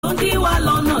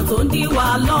dí wa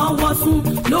lọ́wọ́ sún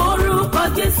lórúkọ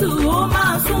Jésù ó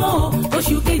máa sún o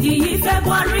oṣù kejì yìí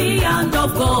February hand of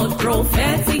God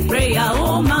prophetic prayer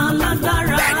ó máa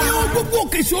lágbára. bẹ́ẹ̀ni o gbogbo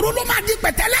òkè ìṣòro ló máa di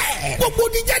pẹ̀tẹ́lẹ̀ gbogbo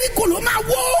di Jẹ́ríkò ló máa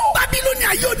wó Bábílónì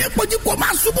ayé òní kojú kò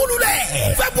máa ṣubú lulẹ̀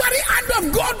February hand of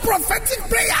God prophetic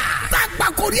prayer tàgbà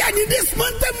kórìí ẹni this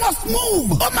mountain must move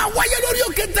ó máa wáyé lórí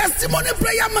òkè testimony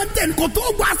prayer mountain kò tó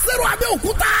gbà sẹ́rọ̀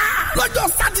Abẹ́òkúta lọ́jọ́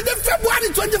Saturday February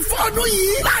 24 ọdún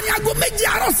yìí láàrin aago méjì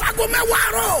àárọ̀ sago mẹ́wàá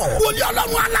àárọ̀ wòlíì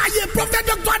Ọlọ́run aláàyè prophet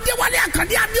Dr. Adéwálé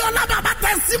Àkàndé Abíọ́lá bàbá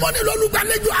testimony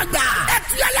lólùgbàlejò àgbà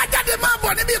ẹ̀túyàyà jáde máa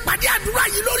bọ̀ níbi ìpàdé àdúrà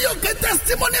yìí lórí òkè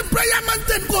testimony prayer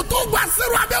mountain kò tó gbà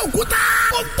sẹ́rọ̀ Abẹ́òkúta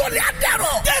ó tó lè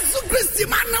àdẹ̀rọ̀ Jésù Kristi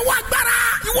máa náwó agbára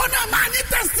ìwọ náà máa ní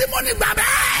testimony gbà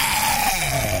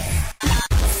bẹ́ẹ̀.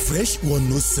 Fresh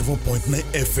 107.9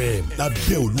 FM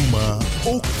lábẹ́ Olúmọ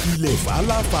ó kilẹ̀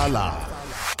fàlàfàlà.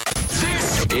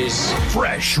 This is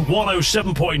Fresh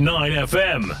 107.9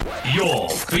 FM, your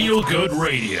feel-good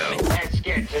radio. Let's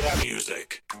get to the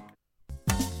music.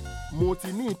 Mo ti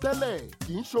ní tẹ́lẹ̀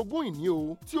kì í ṣogún ìní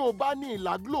o tí o bá ní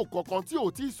ìlà Glo kankan tí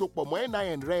o ti sopọ̀ mọ́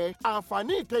NIN rẹ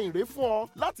àǹfààní ìkẹyìn rèé fún ọ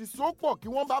láti sopọ̀ kí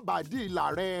wọ́n bá bàa di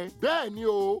ìlà rẹ. Bẹ́ẹ̀ ni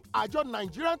o àjọ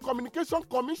Nigerian Communication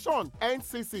Commission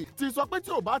NCC ti sọ pé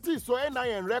tí o bá ti so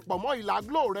NIN rẹ pọ̀ mọ́ ìlà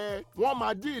Glo rẹ wọ́n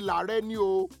máa di ìlà rẹ ni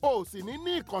o sì ní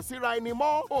ìkànsíra ẹni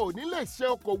mọ́ o ní lè ṣe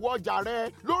okòwò ọjà rẹ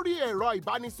lórí ẹ̀rọ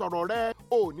ìbánisọ̀rọ̀ rẹ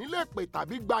o ní lè pè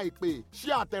tàbí gba ìpè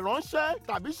ṣe àtẹ̀ránṣẹ́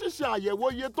tàbí ṣíṣe àyẹ̀wò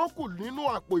iye tó kù nínú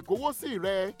àpò ìkówósí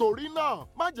rẹ torí náà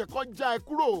má jẹ́ kó já ẹ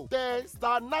kúrò tẹ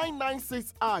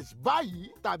 *996# báyìí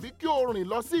tàbí kí o rìn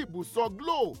lọ sí ibùsọ̀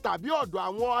Glo tàbí ọ̀dọ̀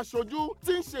àwọn aṣojú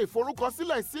tí ń ṣe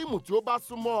ìforúkọsílẹ̀ síìmù tí ó bá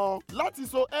súnmọ́ ọ láti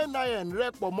so NIN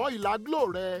rẹ pọ̀ mọ́ ìlà Glo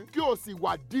rẹ kí o sì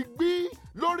wà digbí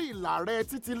lórí ìlà rẹ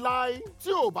títí láé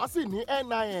tí o bá sì ní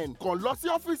NIN kàn lọ sí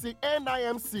ọ́fíìsì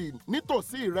NIMC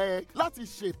nítòsí rẹ láti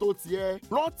ṣètò tiẹ̀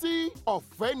rántí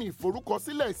ọ̀fẹ́ ní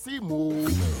ìforúkọsílẹ̀ síìmù o.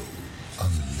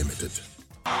 Unlimited.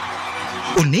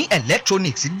 Òní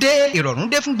electronics dé ìrọ̀rùn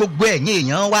dé fún gbogbo ẹ̀yin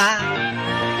èèyàn wa.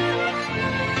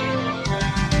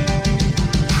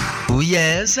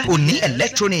 Yes, Òní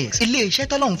Electronics ilé-iṣẹ́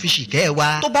tọ́lọ́run fi ṣìkẹ́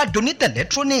wa tó bá donate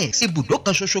electronics ibùdó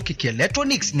kan ṣoṣo kìkì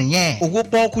electronics nìyẹn owó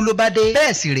pọ́ọ́kú ló bá dé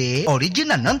bẹ́ẹ̀ sì rèé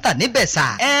original náà ń tà níbẹ̀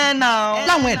sà.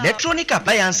 láwọn electronic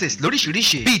appliances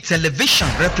lóríṣiríṣi bíi television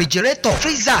refrigerator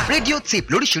freezer radio tape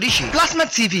lóríṣiríṣi plasma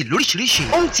tv lóríṣiríṣi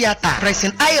home theatre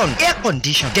pressing iron air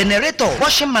condition generator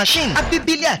washing machine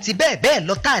abibili àti bẹ́ẹ̀ bẹ́ẹ̀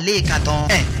lọ tá a lè kà tán.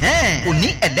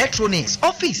 Òní Electronics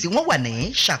ọ́fíìsì wọn wà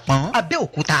ní Ṣàpọ́n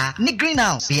Abẹ́òkúta ní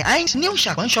greenhouse behind New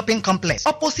Ṣàpọ́n shopping complex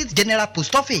opposite General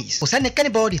Post Office kò sẹ́nikẹ́ni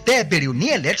bọ́ọ̀dì tẹ́ ẹ bèrè Òní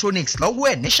Electronics lọ́wọ́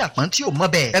ẹ̀ ní Ṣàpọ́n tí ò mọ̀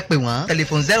bẹ́ẹ̀ ẹ pè wọ́n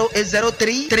telephone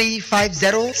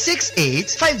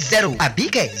 08033506850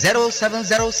 àbíkẹ́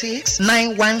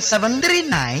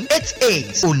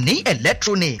 0706917398 Òní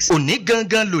Electronics òní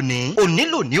gangan lónìí òní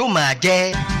lónìí ó máa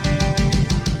jẹ́.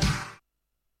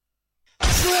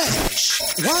 Fresh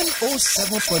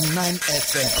 107.9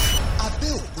 FM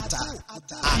Abẹ́òkúta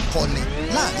akọni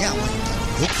láàrin àwọn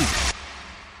ìyókù.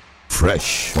 Fresh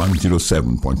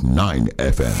 107.9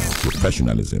 FM.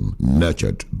 Professionalism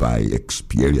nurtured by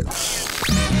experience.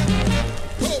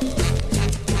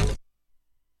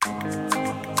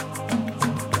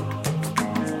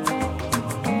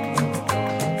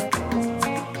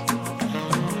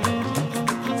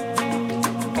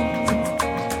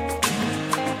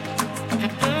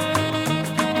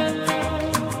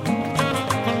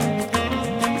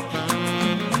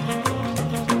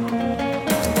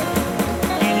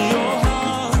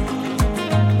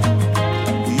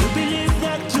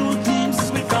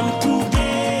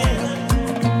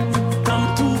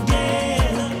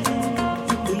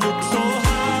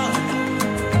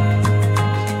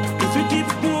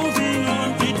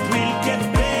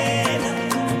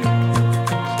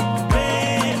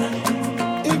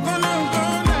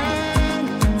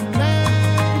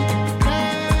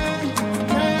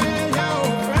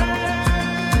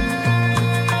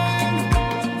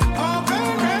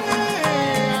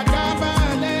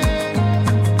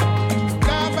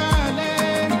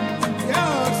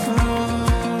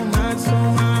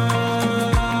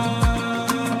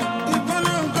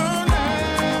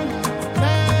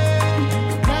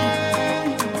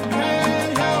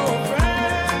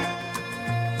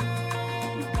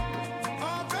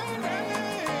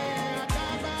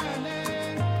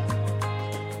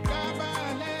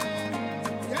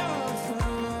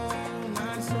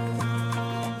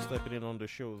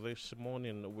 Show this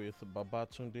morning with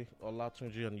Babatunde,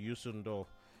 Olatunji, and Yusundo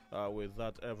with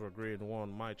that evergreen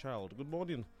one, My Child. Good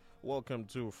morning. Welcome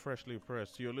to Freshly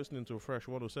Pressed. You're listening to Fresh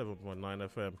 107.9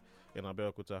 FM. in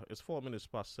Abeokuta. It's 4 minutes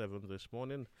past 7 this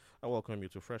morning. I welcome you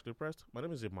to Freshly Pressed. My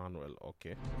name is Emmanuel.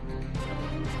 Okay.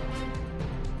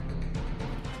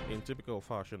 In typical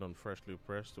fashion on Freshly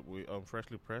Pressed,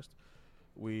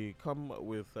 we come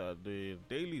with the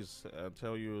dailies and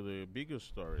tell you the biggest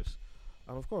stories.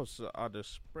 And of course, add a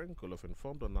sprinkle of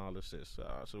informed analysis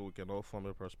so we can all form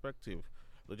a perspective.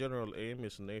 The general aim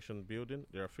is nation building.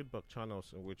 There are feedback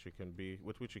channels in which you can be,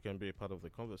 with which you can be a part of the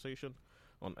conversation.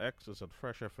 On X is at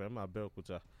Fresh FM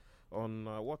Abeokuta. On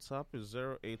WhatsApp is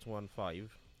 0815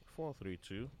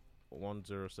 432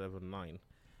 1079.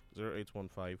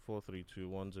 0815 432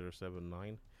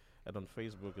 1079. And on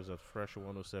Facebook is at Fresh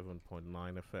 107.9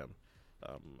 FM.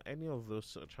 Any of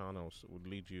those channels would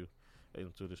lead you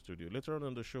into the studio. Later on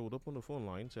in the show, we'll open the phone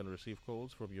lines and receive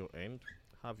calls from your end.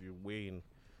 Have you weigh in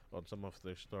on some of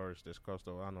the stories discussed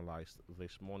or analyzed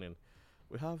this morning.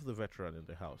 We have the veteran in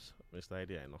the house, Mr.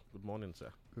 Idiano. Good morning,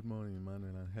 sir. Good morning,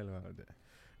 Emmanuel, and hello out there.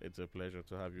 It's a pleasure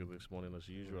to have you this morning as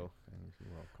usual. Thanks, you're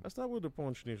welcome. Let's start with the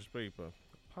Punch newspaper.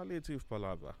 Palliative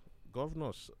palaver.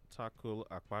 Governors tackle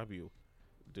Akpabio,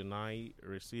 deny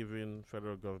receiving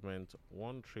federal government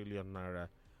 1 trillion naira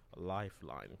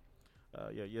lifeline.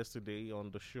 Yesterday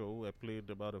on the show, I played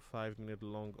about a 5-minute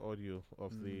long audio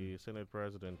of the Senate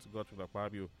President, Godswill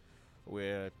Akpabio,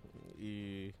 where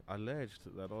he alleged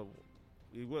that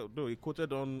he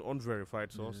quoted on unverified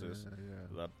sources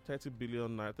that 30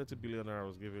 billion naira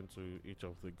was given to each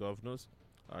of the governors.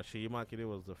 Sheyi Makinde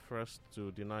was the first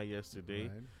to deny yesterday,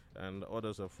 and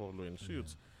others are following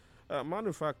suit.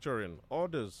 Manufacturing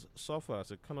orders suffer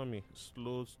as economy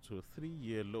slows to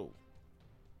 3-year low.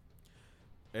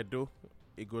 Edo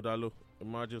Igodalo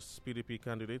emerges PDP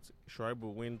candidate.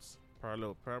 Shuaibu wins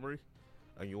parallel primary.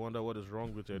 And you wonder what is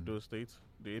wrong with Edo State.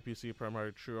 The APC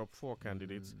primary threw up 4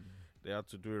 candidates. They had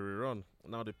to do a rerun.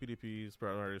 Now the PDP's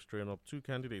primary is throwing up 2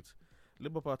 candidates.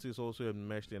 Labour Party is also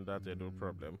enmeshed in that Edo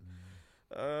problem.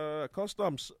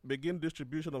 Customs begin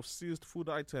distribution of seized food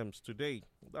items today.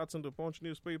 That's in the Punch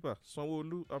newspaper.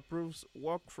 Sanwo-Olu approves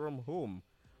work from home,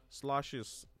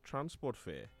 slashes transport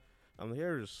fare. And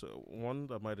here is one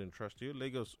that might interest you.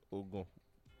 Lagos Ogun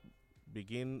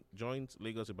begin joint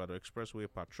Lagos-Ibadan Expressway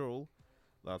patrol.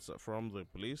 That's from the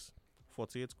police.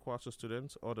 48 Kwasu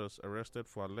students, others arrested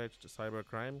for alleged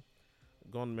cybercrime.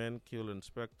 Gunmen kill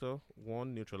inspector.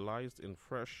 1 neutralized in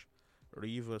fresh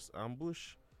Rivers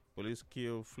ambush. Police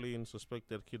kill fleeing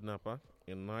suspected kidnapper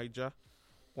in Niger.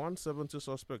 170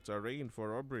 suspects arraigned for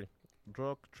robbery,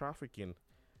 drug trafficking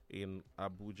in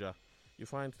Abuja. You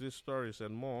find these stories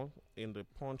and more in the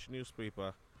Punch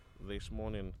newspaper this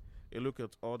morning. A look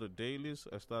at all the dailies.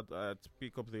 I start at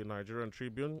pick up the Nigerian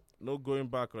Tribune. No going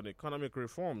back on economic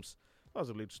reforms. That's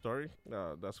a lead story.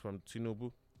 That's from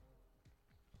Tinubu.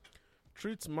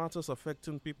 Treats matters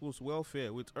affecting people's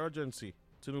welfare with urgency.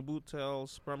 Tinubu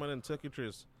tells permanent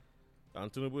secretaries.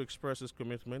 And Tinubu expresses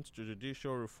commitment to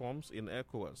judicial reforms in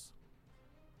ECOWAS.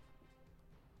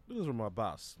 This is from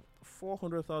Abbas.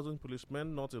 400,000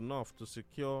 policemen not enough to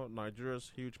secure Nigeria's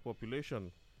huge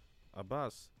population.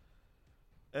 Abbas.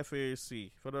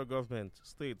 FAAC, federal government,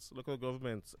 states, local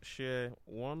governments share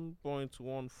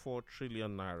 1.14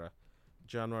 trillion naira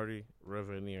January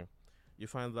revenue. You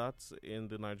find that in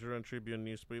the Nigerian Tribune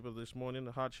newspaper this morning.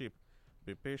 Hardship.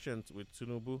 Be patient with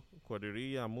Tinubu.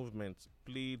 Quadrilla movement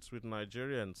pleads with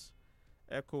Nigerians.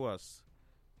 ECOWAS.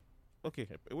 Okay,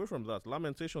 away from that.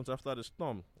 Lamentations after the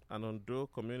storm and Ondo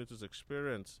communities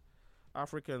experience.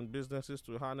 African businesses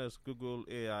to harness Google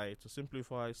AI to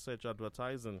simplify search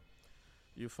advertising.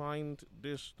 You find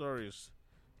these stories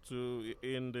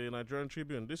in the Nigerian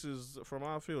Tribune. This is from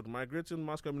our field. Migrating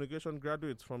mass communication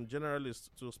graduates from generalists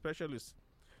to specialists.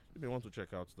 You may want to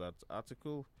check out that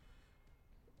article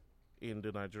in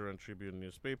the Nigerian Tribune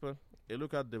newspaper. A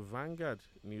look at the Vanguard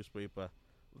newspaper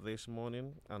this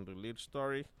morning and the lead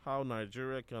story, how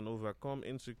Nigeria can overcome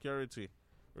insecurity.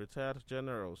 Retired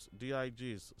generals,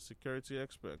 DIGs, security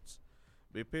experts.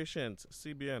 Be patient,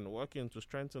 CBN working to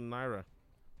strengthen Naira.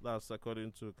 That's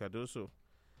according to Cardoso.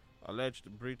 Alleged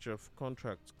breach of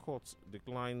contract, court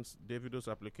declines Davido's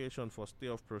application for stay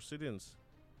of proceedings.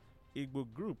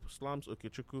 Igbo group slams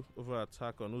Okechukwu over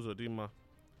attack on Uzodinma.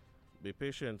 Be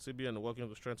patient, CBN working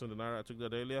to strengthen the Naira. I took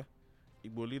that earlier.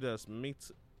 Igbo leaders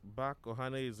meet back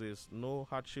Ohanese's no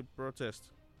hardship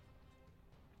protest.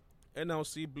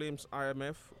 NLC blames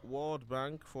IMF, World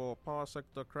Bank for power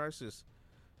sector crisis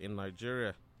in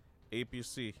Nigeria.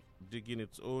 APC digging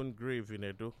its own grave in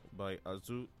Edo by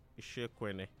Azu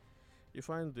Ishekwene. You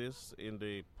find this in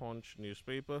the Punch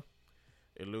newspaper.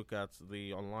 A look at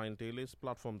the online dailies.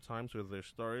 Platform Times with their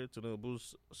story.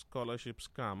 Tinubu's scholarship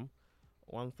scam.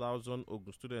 1,000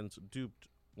 Ogun students duped,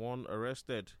 1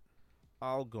 arrested.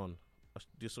 Algon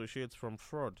dissociates from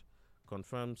fraud,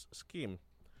 confirms scheme.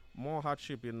 More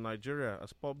hardship in Nigeria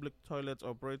as public toilet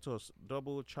operators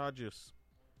double charges.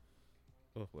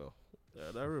 Oh, well,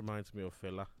 that reminds me of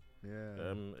Fela.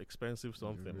 Yeah. Expensive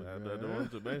something. Yeah. I don't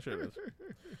want to mention it.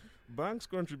 Banks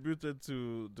contributed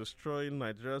to destroying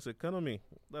Nigeria's economy.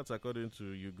 That's according to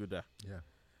Yuguda. Yeah.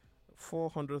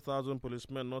 400,000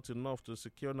 policemen not enough to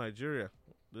secure Nigeria.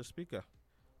 The speaker.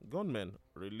 Gunmen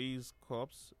release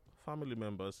corpse family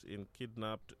members in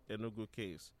kidnapped Enugu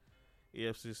case.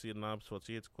 EFCC nabs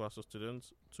 48 Kwaso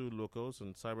students, 2 locals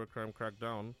in cybercrime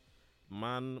crackdown.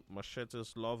 Man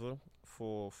machetes lover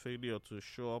for failure to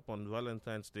show up on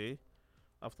Valentine's Day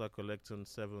after collecting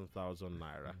 7,000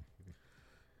 naira.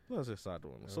 That's a sad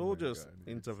one. Soldiers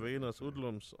intervene as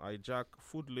hoodlums hijack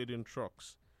food-laden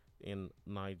trucks in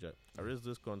Niger. I raise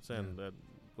this concern that,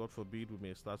 God forbid, we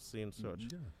may start seeing such.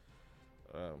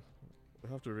 We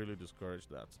have to really discourage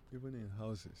that. Even in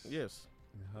houses. Yes.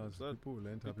 In houses. People will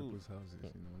enter people's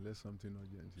houses, unless something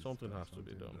urgent is something has to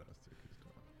be done. Drastic is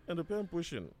done. And the pen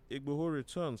pushing, Igboho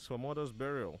returns for mother's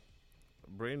burial.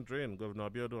 Brain drain, Governor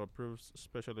Abiodun approves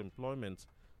special employment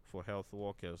for health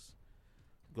workers.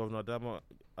 Governor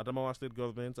Adamawa State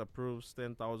Government approves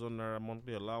 10,000 naira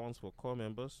monthly allowance for corps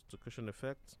members to cushion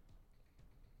effect.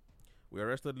 We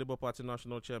arrested Labour Party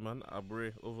National Chairman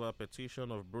Abre over a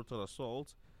petition of brutal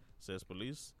assault, says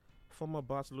police. Former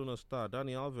Barcelona star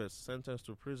Dani Alves sentenced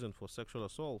to prison for sexual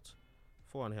assault,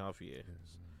 4.5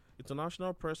 years.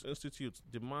 International Press Institute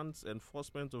demands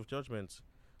enforcement of judgment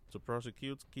to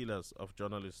prosecute killers of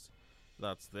journalists.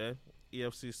 That's there.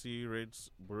 EFCC raids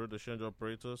Bureau de Change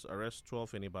operators, arrest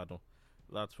 12 in Ibadan.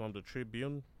 That's from the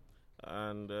Tribune.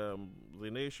 And The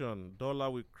Nation,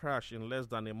 dollar will crash in less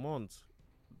than a month.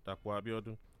 Dakwa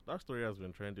Abiodun. That story has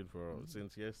been trending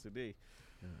since yesterday.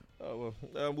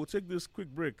 We'll take this quick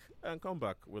break and come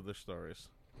back with the stories.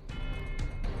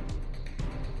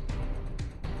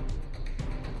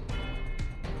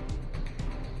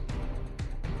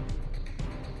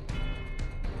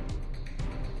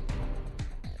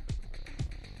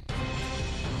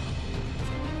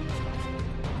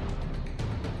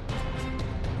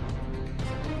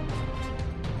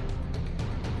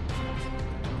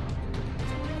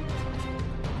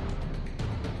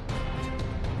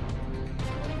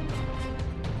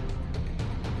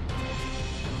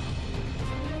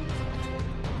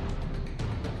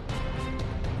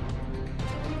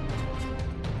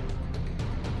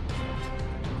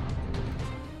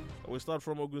 We start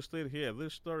from Ogun State here.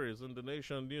 This story is in the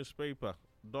Nation newspaper.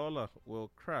 Dollar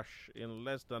will crash in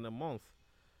less than a month.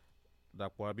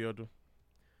 Dakwa Abiodun.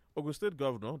 Ogun State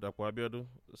Governor Dakwa Abiodun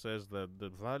says that the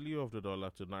value of the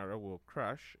dollar to naira will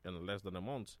crash in less than a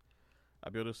month.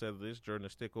 Abiodun said this during a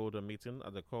stakeholder meeting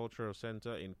at the Cultural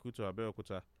Center in Kuto,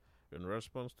 Abeokuta, in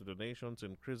response to the nation's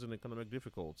increasing economic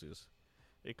difficulties.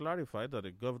 He clarified that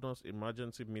the governor's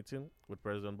emergency meeting with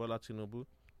President Bola Tinubu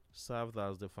served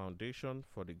as the foundation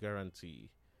for the guarantee.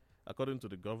 According to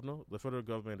the governor, the federal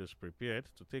government is prepared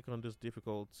to take on these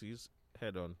difficulties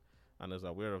head-on and is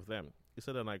aware of them. He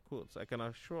said, and I quote, "I can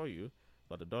assure you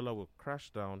that the dollar will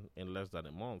crash down in less than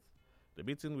a month. The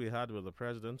meeting we had with the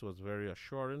president was very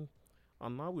assuring,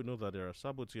 and now we know that there are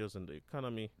saboteurs in the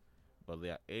economy, but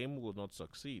their aim will not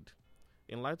succeed.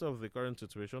 In light of the current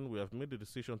situation, we have made the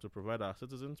decision to provide our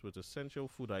citizens with essential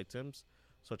food items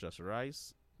such as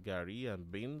rice, gari,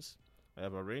 and beans. I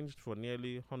have arranged for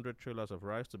nearly 100 trailers of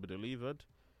rice to be delivered,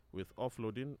 with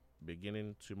offloading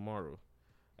beginning tomorrow."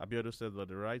 Abiodun said that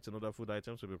the rice and other food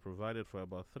items will be provided for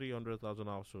about 300,000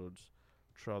 households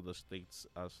throughout the states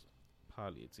as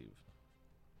palliative.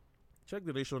 Check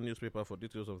the Nation newspaper for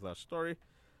details of that story.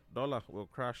 Dollar will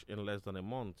crash in less than a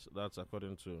month. That's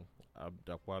according to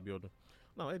Dakwa Abiodun.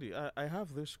 Now, Eddie, I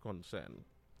have this concern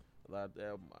that,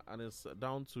 and it's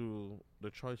down to the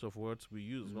choice of words we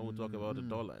use when we talk about the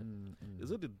dollar.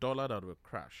 Is it the dollar that will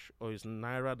crash, or is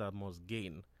naira that must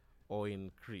gain or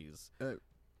increase?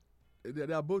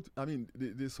 They are both. I mean,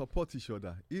 they support each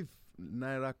other. If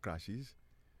naira crashes,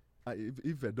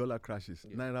 if a dollar crashes,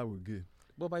 naira will gain.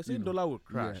 But by saying dollar will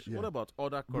crash, what about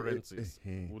other currencies?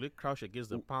 Will it crash against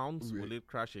the pounds? Will it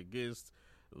crash against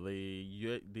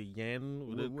the yen?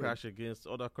 Will it crash against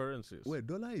other currencies? Well,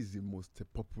 dollar is the most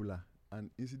popular, and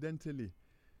incidentally,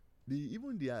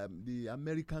 even the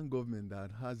American government that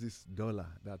has this dollar,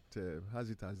 that has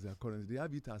it as their currency, they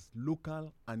have it as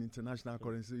local and international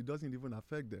currency. It doesn't even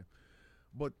affect them.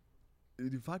 But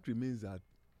the fact remains that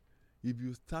if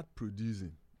you start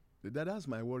producing, that's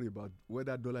my worry about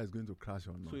whether dollar is going to crash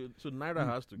or not. So naira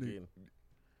has to gain.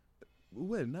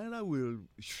 Well, naira will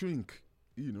shrink.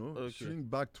 Shrink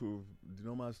back to the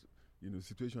normal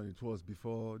situation it was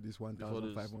before this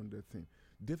 1,500 thing.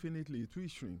 Definitely it will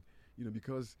shrink,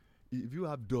 because if you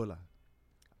have dollar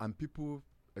and people,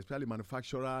 especially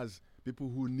manufacturers, people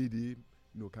who need it,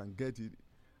 can get it,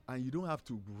 and you don't have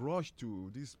to rush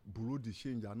to this bureau de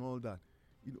change and all that.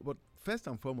 But first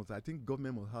and foremost, I think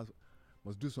government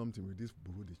must do something with this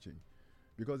bureau de change,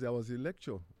 because there was a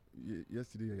lecture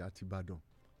yesterday at Ibadan,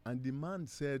 and the man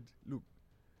said, look,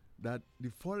 that the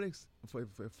forex for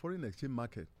foreign exchange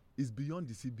market is beyond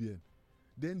the CBN.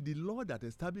 Then the law that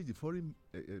established the foreign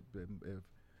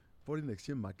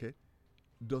exchange market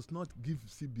does not give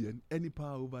CBN any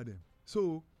power over them.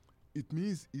 So it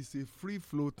means it's a free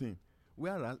flow thing.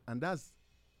 Whereas, and that's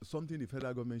something the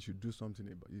federal government should do something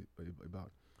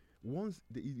about. Once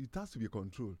it has to be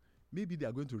controlled. Maybe they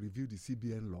are going to review the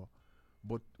CBN law,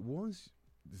 but once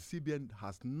the CBN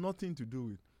has nothing to do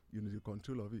with the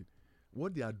control of it,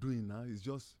 what they are doing now is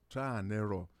just try and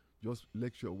error, just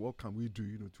lecture what can we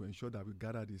do to ensure that we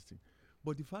gather this thing.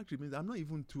 But the fact remains, I'm not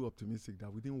even too optimistic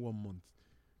that within 1 month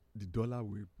the dollar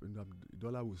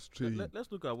will stray. Let's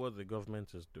look at what the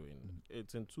government is doing.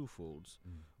 It's in two folds.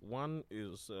 One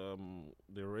is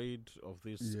the raid of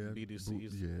these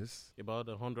BDCs. Yes. About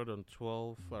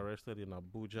 112 arrested in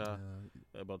Abuja,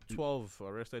 about 12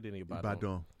 arrested in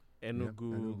Ibadan.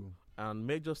 Enugu, and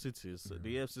major cities.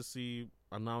 The FCC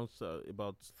announced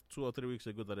about 2 or 3 weeks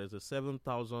ago that there's a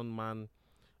 7,000 man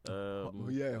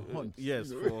hunt.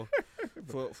 Yes,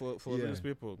 for these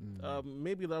people.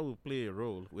 Maybe that will play a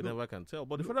role. We never can tell.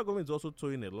 But the federal government is also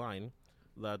towing a line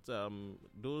that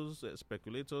those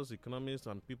speculators, economists,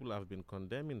 and people have been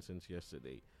condemning since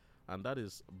yesterday, and that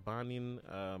is banning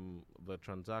the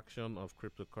transaction of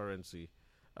cryptocurrency.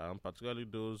 Particularly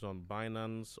those on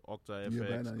Binance, Okta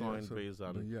FX,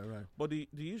 Coinbase, but the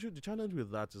issue, the challenge with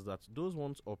that is that those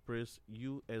ones operate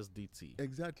USDT,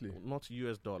 exactly, not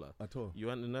US dollar at all.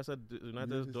 United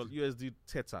USD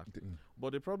Theta.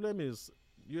 But the problem is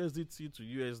USDT to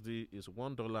USD is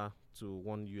 $1 to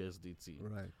 1 USDT.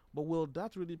 Right. But will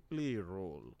that really play a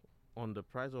role on the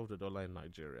price of the dollar in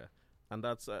Nigeria? And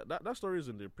that's that story is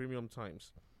in the Premium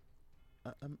Times.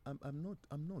 I'm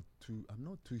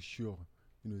not too sure.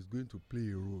 It's going to play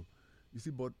a role. You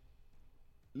see, but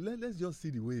let's just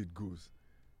see the way it goes.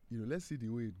 Let's see the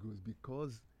way it goes,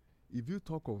 because if you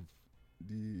talk of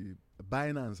the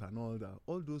Binance and all that,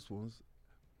 all those ones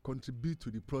contribute to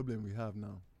the problem we have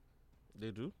now. They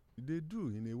do? They do,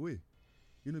 in a way.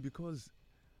 Because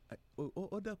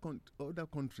other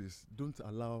countries don't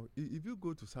allow. If you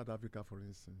go to South Africa, for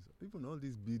instance, even all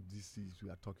these BDCs we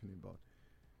are talking about,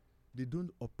 they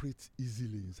don't operate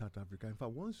easily in South Africa. In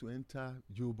fact, once you enter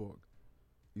Joburg,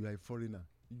 you are a foreigner.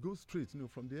 You go straight,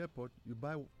 from the airport, you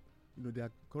buy,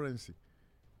 their currency.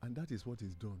 And that is what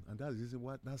is done. And that's the reason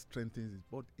why that strengthens it.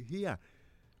 But here,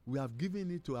 we have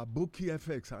given it to Aboki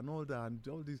FX and all that and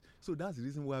all this. So that's the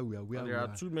reason why we are where we are. There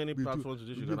are too many platforms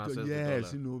you can access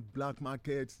the dollar. Black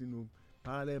markets,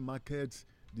 parallel markets,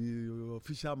 the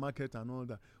official market and all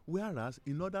that. Whereas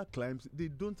in other climes, they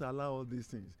don't allow all these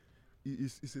things.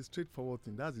 It's a straightforward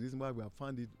thing. That's the reason why we have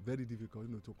found it very difficult,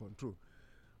 to control.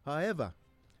 However,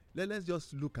 let's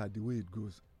just look at the way it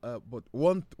goes. But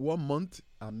 1 month,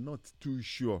 I'm not too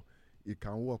sure it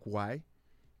can work. Why?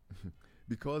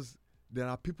 Because there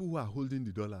are people who are holding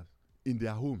the dollars in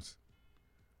their homes.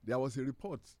 There was a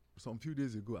report some few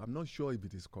days ago. I'm not sure if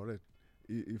it is correct.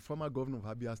 A former governor of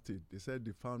Abia State, they said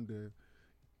they found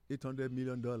 $800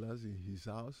 million in his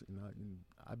house in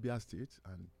Abia State,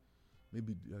 and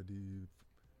maybe the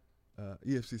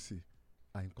EFCC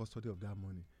are in custody of that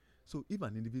money. So if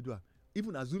an individual,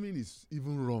 even assuming it's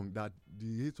even wrong that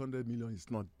the 800 million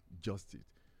is not just it,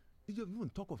 if you even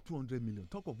talk of 200 million,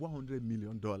 talk of $100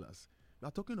 million, we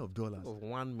are talking of dollars. Of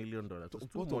 $1 million.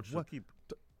 It's too much to keep.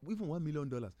 Even $1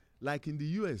 million. Like in the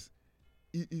US,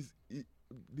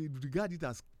 they regard it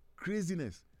as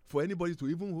craziness for anybody to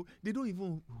even, they don't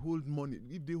even hold money.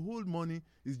 If they hold money,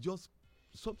 it's just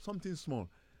something small.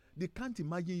 They can't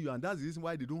imagine you, and that's the reason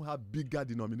why they don't have bigger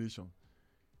denomination.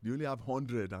 They only have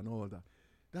 100 and all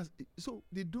that. So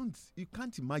they don't. You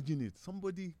can't imagine it.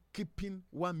 Somebody keeping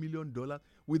 $1 million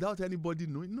without anybody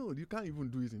knowing. No, you can't even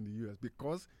do it in the US,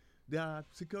 because there are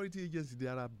security agencies.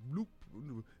 There are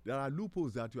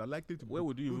loopholes that you are likely to. Where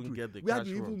would you even get the cash from? Where do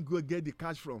you even go get the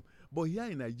cash from? But here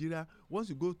in Nigeria, once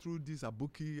you go through this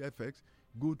Aboki FX,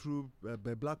 go through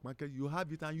the black market, you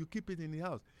have it and you keep it in the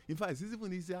house. In fact, it's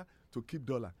even easier to keep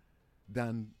dollar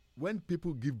than when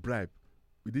people give bribe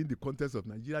within the context of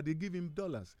Nigeria. They give him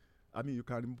dollars. I mean, you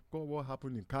can recall what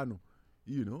happened in Kano,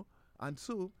 and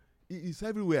so it's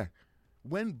everywhere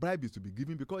when bribe is to be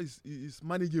given, because it's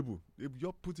manageable. You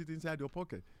just put it inside your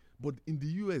pocket. But in the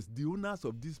US, the owners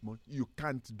of this money, you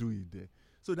can't do it there.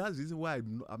 So that's the reason why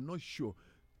I'm not sure.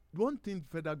 One thing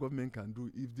federal government can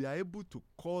do, if they are able to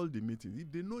call the meeting,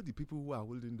 if they know the people who are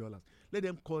holding dollars, let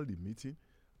them call the meeting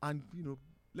and,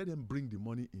 let them bring the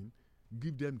money in,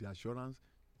 give them the assurance,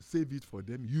 save it for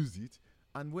them, use it,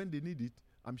 and when they need it,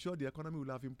 I'm sure the economy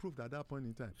will have improved at that point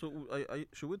in time. So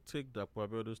should we take the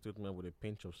Akpabio statement with a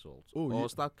pinch of salt? Or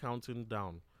start counting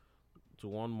down to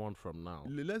 1 month from now?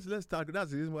 Let's start.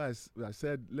 That's the reason why I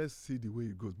said let's see the way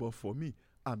it goes. But for me,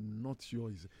 I'm not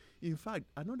sure. In fact,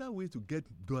 another way to get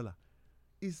dollar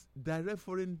is direct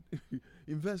foreign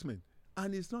investment,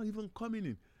 and it's not even coming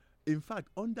in. In fact,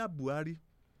 under Buhari,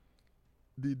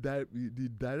 the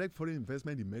direct foreign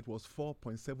investment he made was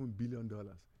 $4.7 billion,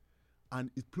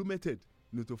 and it plummeted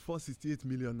to 468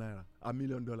 million naira, $1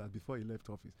 million before he left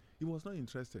office. He was not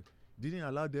interested. Didn't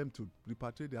allow them to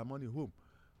repatriate their money home,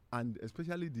 and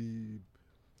especially the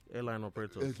airline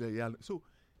operators. So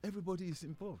everybody is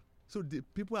involved. So the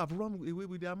people have run away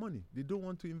with their money. They don't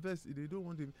want to invest. They don't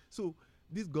want to. So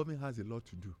this government has a lot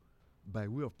to do by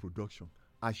way of production.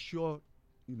 Assure,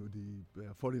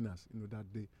 the foreigners, that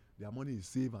their money is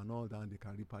safe and all that, and they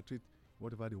can repatriate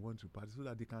whatever they want to repatriate, so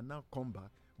that they can now come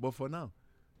back. But for now,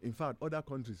 in fact, other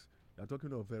countries, they are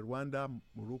talking of Rwanda,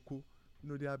 Morocco.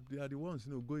 They are the ones,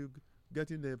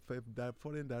 getting the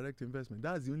foreign direct investment.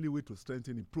 That's the only way to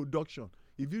strengthen it. Production.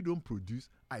 If you don't produce,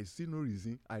 I see no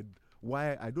reason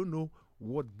why. I don't know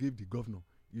what gave the governor,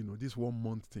 this 1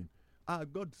 month thing.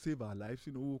 God save our lives.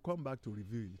 We'll come back to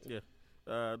review it. Yeah.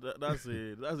 That's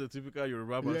a typical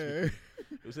Yoruba man.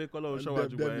 You say call on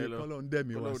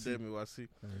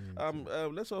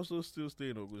let's also still stay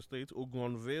in Ogun State. Ogun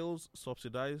unveils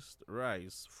subsidized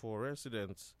rice for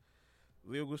residents.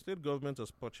 The Ogun State government has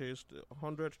purchased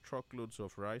 100 truckloads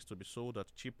of rice to be sold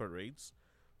at cheaper rates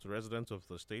to residents of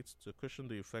the state to cushion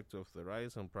the effect of the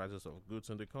rise in prices of goods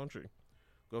in the country.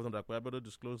 Governor Akpabio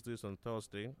disclosed this on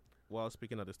Thursday while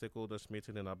speaking at the stakeholders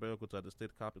meeting in Abeokuta, the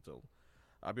state capital.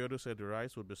 Abiodun said the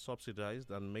rice would be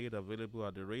subsidized and made available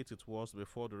at the rate it was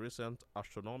before the recent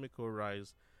astronomical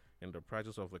rise in the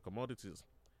prices of the commodities.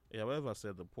 He, however,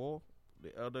 said the poor,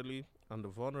 the elderly, and the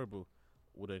vulnerable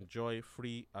would enjoy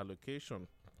free allocation.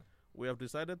 We have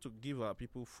decided to give our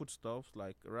people foodstuffs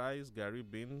like rice, gari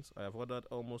beans. I have ordered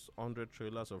almost 100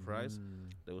 trailers of rice.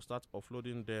 They will start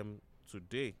offloading them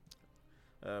today.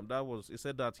 He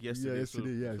said that yesterday.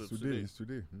 It's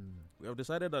today. We have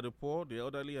decided that the poor, the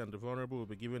elderly, and the vulnerable will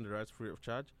be given the rice free of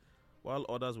charge, while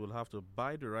others will have to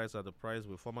buy the rice at the price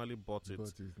we formerly bought it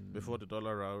before the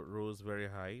dollar rose very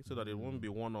high, so that it won't be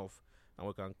one-off, and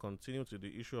we can continue till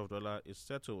the issue of dollar is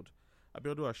settled.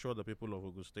 Abiodun assured the people of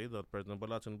Ogun State that President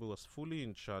Bola Tinubu was fully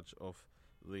in charge of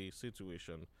the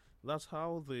situation. That's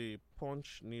how the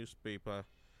Punch newspaper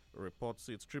reports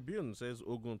it. Tribune says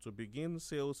Ogun to begin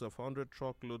sales of 100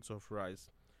 truckloads of rice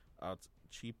at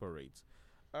cheaper rates.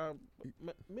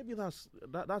 Maybe that's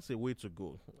a way to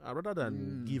go. Rather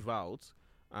than give out,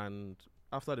 and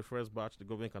after the first batch, the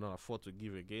government cannot afford to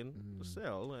give again, to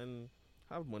sell and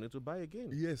have money to buy again.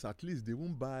 Yes, at least they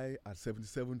won't buy at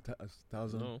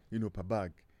 77,000, per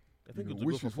bag. I think it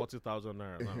will go for 40,000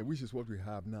 naira now. Which is what we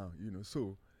have now,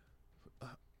 So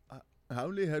I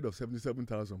only heard of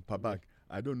 77,000 per bag.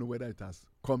 I don't know whether it has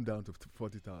come down to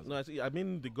 40,000. No, I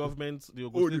mean the government, the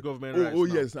Ogun State government.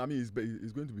 Yes. I mean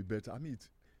it's going to be better. I mean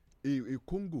a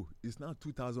Congo is now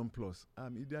 2,000 plus. I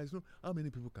mean there is no how many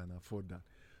people can afford that.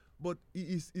 But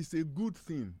it's a good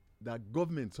thing that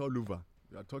governments all over.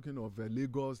 We are talking of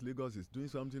Lagos. Lagos is doing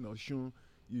something. Osun,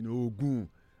 Ogun.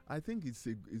 I think it's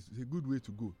a good way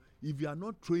to go. If you are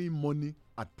not throwing money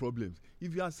at problems,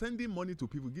 if you are sending money to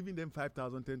people, giving them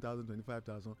 5,000, 10,000,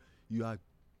 25,000, you are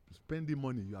spending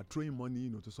money, you are throwing money,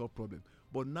 to solve problems.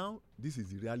 But now, this is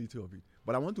the reality of it.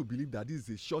 But I want to believe that this is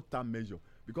a short-term measure,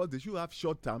 because they should have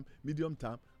short-term,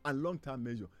 medium-term, and long-term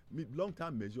measure.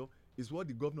 Long-term measure is what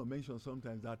the governor mentions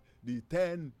sometimes, that the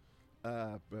 10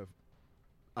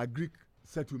 agric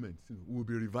settlements will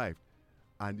be revived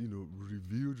and,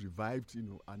 reviewed, revived,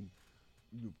 and,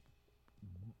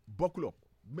 buckle up.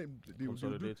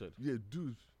 Consolidated.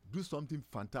 Do something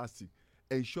fantastic.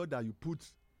 Ensure that you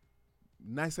put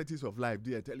niceties of life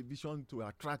there, television to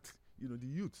attract the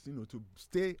youths to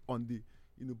stay on the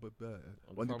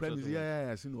on the premise.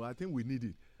 Yes, I think we need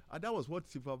it, and that was what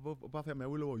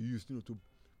Obafemi used to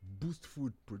boost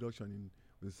food production in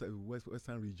the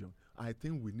western region. I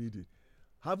think we need it.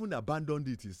 Having abandoned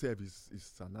it itself is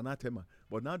an anathema,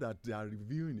 but now that they are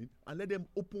reviewing it and let them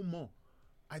open more,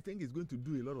 I think it's going to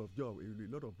do a lot of job,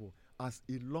 a lot of work as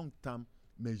a long-term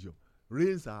measure.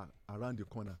 Rains are around the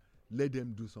corner. Let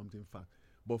them do something fast.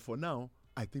 But for now,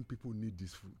 I think people need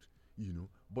this food.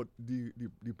 But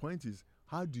the point is,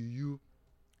 how do you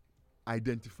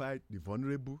identify the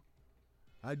vulnerable?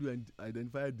 How do you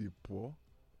identify the poor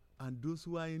and those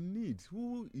who are in need?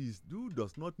 Who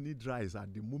does not need rice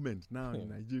at the moment now in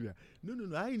Nigeria?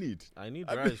 No, I need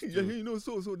rice too.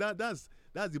 So that's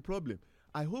the problem.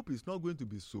 I hope it's not going to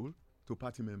be sold to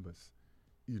party members.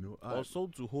 Or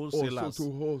sold to wholesalers.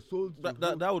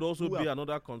 That would also be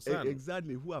another concern.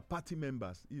 Exactly, who are party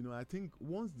members. I think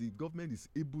once the government is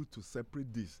able to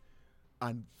separate this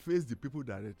and face the people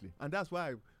directly, and that's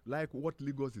why I like what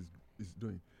Lagos is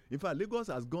doing. In fact, Lagos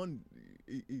has gone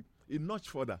a notch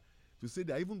further to say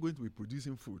they are even going to be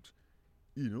producing food,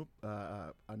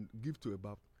 and give to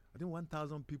about, I think,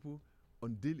 1,000 people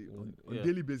on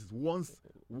daily basis, once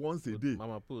a day.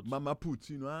 Mama put,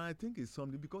 and I think it's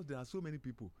something, because there are so many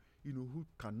people, who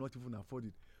cannot even afford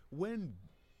it. When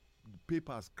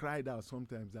papers cried out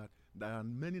sometimes that there are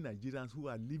many Nigerians who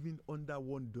are living under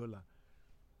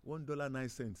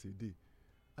 $1.09 a day.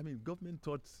 I mean, government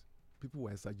thought people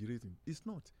were exaggerating. It's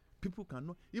not. People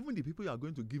cannot, even the people you are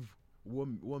going to give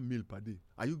one meal per day,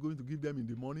 are you going to give them in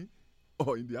the morning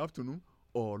or in the afternoon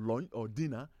or lunch or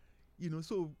dinner?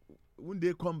 So when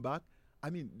they come back,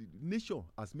 I mean, nature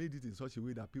has made it in such a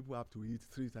way that people have to eat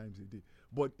 3 times a day.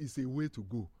 But it's a way to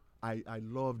go. I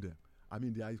love them. I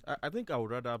mean, I think I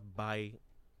would rather buy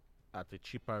at a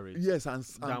cheaper rate. Yes, than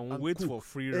wait cook for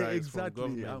free rice exactly.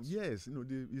 from government. Yes,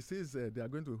 it says they are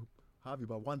going to have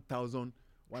about 1,000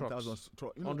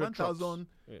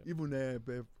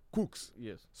 even cooks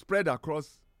spread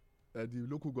across the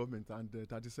local government and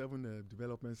 37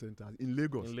 development centers in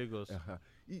Lagos.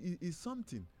 It's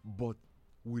something, but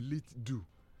will it do?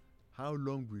 How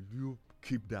long will you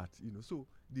keep that? So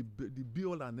the be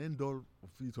all and end all of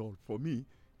it all for me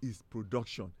is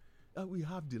production. We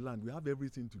have the land, we have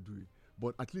everything to do it,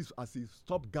 but at least as a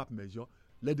stopgap measure,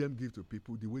 let them give to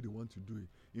people the way they want to do it.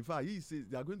 In fact, he says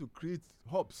they are going to create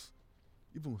hubs,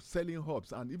 even selling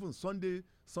hubs, and even Sunday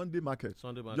market,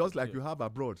 just like you have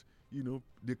abroad.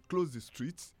 They close the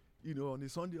streets, on a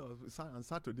Sunday or on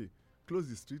Saturday, close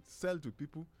the streets, sell to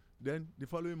people. Then the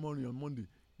following morning, on Monday,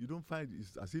 you don't find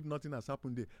it's as if nothing has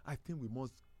happened there. I think we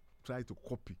must try to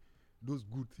copy those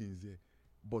good things there.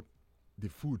 But the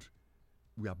food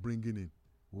we are bringing in,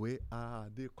 where are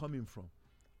they coming from?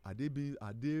 Are they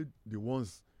the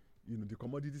ones, the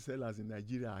commodity sellers in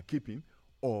Nigeria are keeping,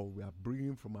 or we are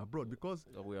bringing from abroad? Because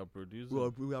we are producing.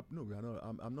 We are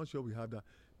not. I'm not sure we have that.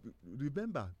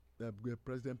 Remember,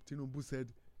 President Tinubu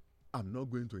said, "I'm not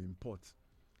going to import."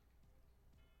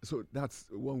 So that's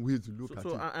one way to look at it.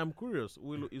 So I'm curious.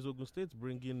 Is Ogun State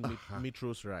bringing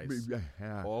Mitros rice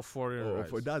or foreign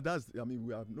rice? That's. I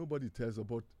mean, nobody tells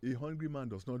about a hungry man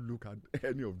does not look at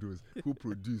any of those who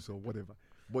produce or whatever.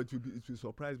 But it will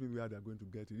surprise me where they're going to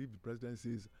get it. If the president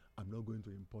says, "I'm not going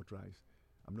to import rice,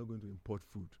 I'm not going to import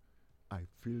food," I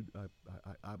feel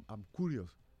I'm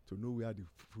curious to know where the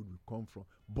food will come from.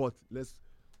 But let's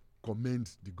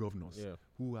commend the governors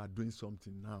who are doing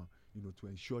something now, to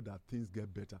ensure that things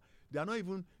get better. They are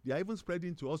even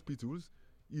spreading to hospitals,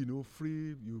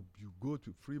 free. You go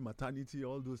to free maternity,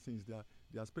 all those things. They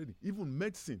are spreading. Even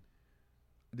medicine,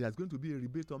 there's going to be a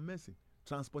rebate on medicine,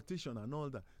 transportation, and all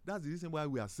that. That's the reason why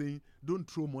we are saying don't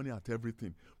throw money at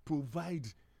everything. Provide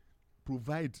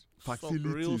facilities,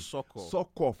 real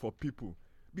succor for people.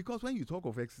 Because when you talk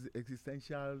of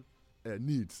existential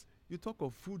needs, you talk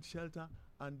of food, shelter,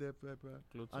 and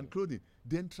clothing.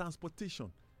 Then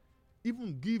transportation.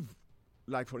 Even give,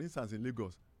 like for instance in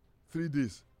Lagos, 3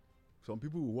 days. Some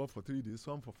people will work for 3 days,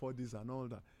 some for 4 days and all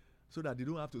that, so that they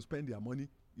don't have to spend their money,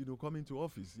 coming to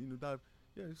office.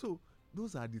 So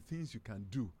those are the things you can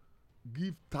do.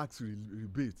 Give tax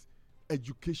rebates.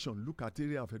 Education, look at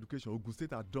area of education. Ogun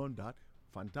State has done that.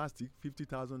 Fantastic.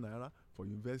 50,000 naira for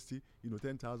university,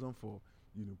 10,000 for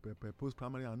per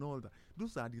post-primary and all that.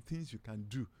 Those are the things you can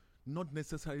do, not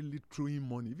necessarily throwing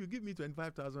money. If you give me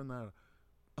 25,000 naira,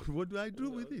 what do I do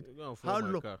with it? How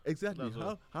long? Exactly.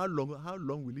 How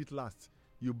long will it last?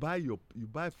 You buy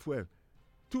fuel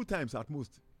 2 times at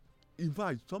most. In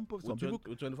fact, some people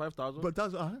with 25,000. But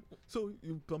that's so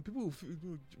some people will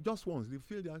feel, just once they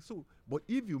feel that. So, but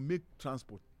if you make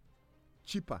transport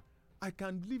cheaper, I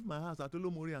can leave my house at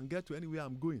Olomori and get to anywhere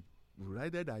I'm going.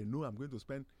 Provided I know I'm going to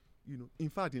spend. In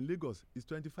fact, in Lagos, it's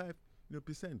 25%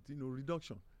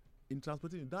 reduction in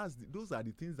transportation. Those are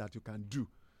the things that you can do,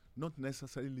 not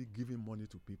necessarily giving money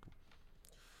to people.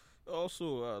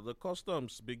 Also, the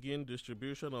customs begin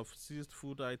distribution of seized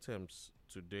food items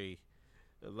today.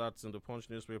 That's in the Punch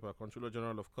newspaper. Controller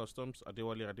General of Customs,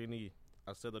 Adewale Adeniyi,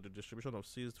 has said that the distribution of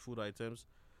seized food items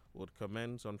would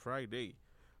commence on Friday.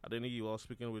 Adeniyi, while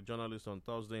speaking with journalists on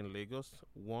Thursday in Lagos,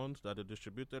 warned that the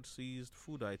distributed seized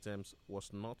food items was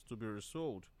not to be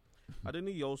resold.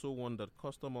 Adeniyi also warned that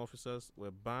custom officers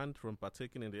were banned from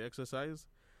partaking in the exercise,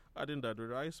 adding that the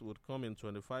rice would come in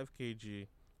 25 kg,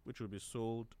 which would be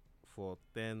sold for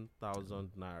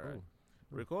 10,000 naira.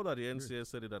 Recall that the NCS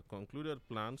said it had concluded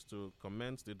plans to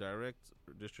commence the direct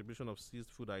distribution of seized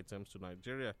food items to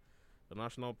Nigeria. The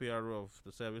national PRO of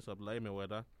the service, Abdullahi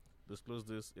Meweda, disclosed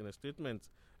this in a statement.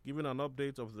 Giving an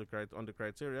update of on the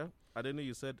criteria,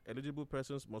 Adeniyi said eligible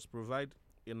persons must provide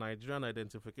a Nigerian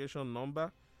identification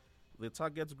number. The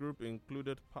target group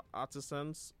included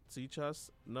artisans,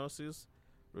 teachers, nurses,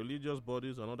 religious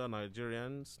bodies, and other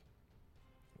Nigerians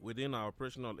within our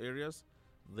operational areas.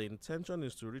 The intention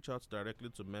is to reach out directly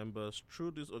to members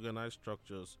through these organized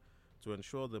structures to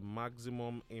ensure the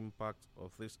maximum impact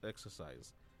of this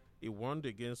exercise. He warned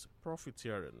against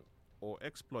profiteering or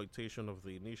exploitation of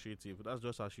the initiative. That's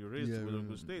just as you raised with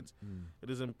the state. It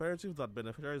is imperative that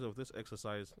beneficiaries of this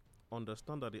exercise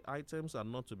understand that the items are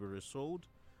not to be resold.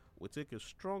 We take a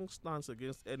strong stance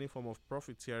against any form of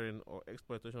profiteering or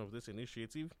exploitation of this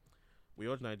initiative. We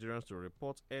urge Nigerians to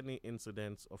report any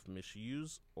incidents of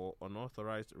misuse or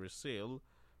unauthorized resale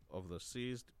of the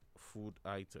seized food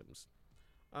items.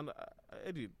 And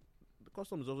Eddie, the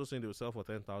customs is also saying they will sell for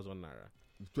 10,000 naira.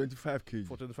 25 kg.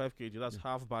 For 25 kg, that's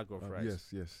half bag of rice.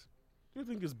 Yes. Do you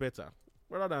think it's better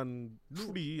rather than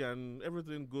free and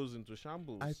everything goes into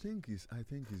shambles? I think it's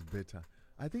better.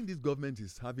 I think this government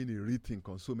is having a rethink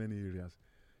on so many areas.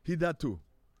 Hitherto,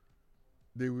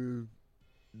 they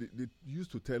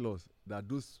used to tell us that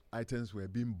those items were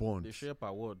being burnt. The shape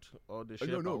award or the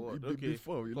shape award.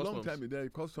 Before a long time ago,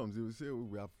 customs they will say,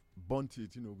 we have burnt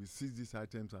it. We seized these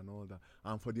items and all that.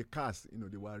 And for the cars,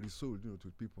 they were resold,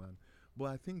 to people. But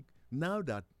I think now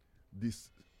that the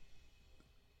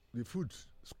food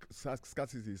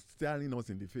scarcity is staring us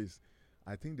in the face,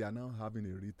 I think they are now having a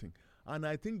rethink. And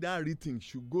I think that rethink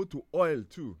should go to oil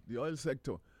too, the oil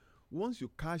sector. Once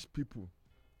you catch people,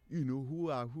 who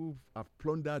have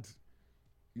plundered,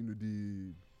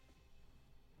 the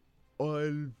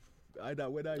oil,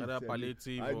 whether it's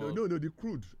palliative the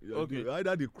crude. Okay.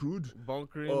 Either the crude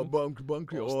bunkering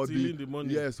or stealing the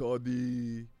money. Yes, or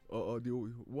the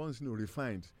ones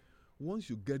refined. Once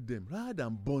you get them, rather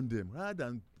than burn them, rather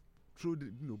than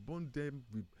burn them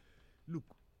with, look,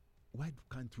 why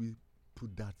can't we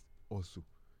put that also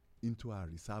into our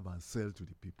reserve and sell to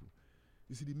the people?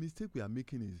 You see, the mistake we are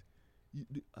making is,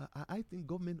 I think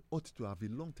government ought to have a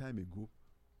long time ago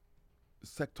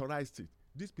sectorized it.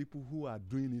 These people who are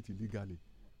doing it illegally,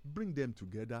 bring them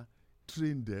together,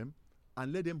 train them,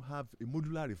 and let them have a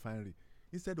modular refinery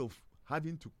instead of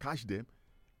having to catch them.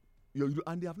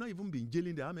 And they have not even been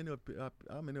jailing them.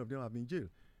 How many of them have been jailed?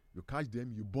 You catch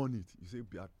them, you burn it. You say,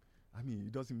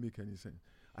 it doesn't make any sense.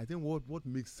 I think what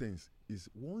makes sense is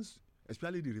once,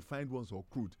 especially the refined ones or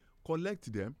crude,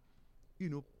 collect them,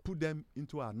 put them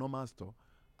into our normal store,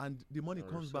 and the money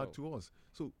comes back to us.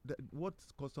 So what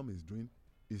custom is doing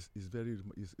is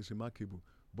remarkable.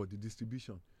 But the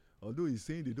distribution, although he's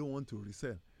saying they don't want to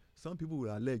resell, some people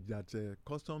will allege that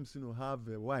customs, have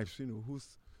wives,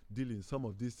 who's dealing some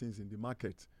of these things in the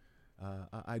market.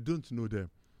 I don't know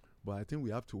them, but I think we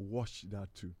have to watch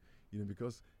that too,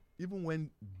 because even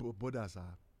when borders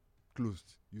are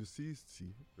closed, you see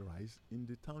rice in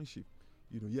the township.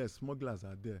 Yes, smugglers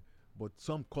are there, but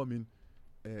some come in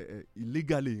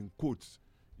illegally, in quotes,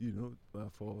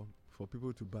 for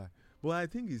people to buy. But I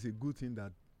think it's a good thing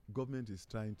that government is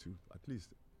trying to at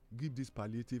least give this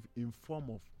palliative in form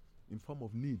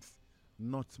of needs,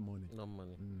 not money. Not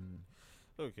money.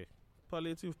 Okay.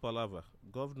 Palliative palaver.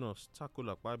 Governors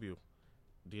Takula Akpabio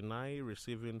deny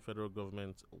receiving federal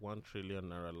government 1 trillion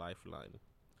naira lifeline.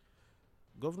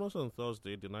 Governors on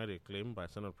Thursday denied a claim by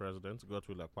Senate President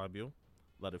Godswill Akpabio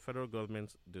that the federal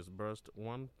government disbursed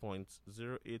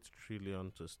 1.08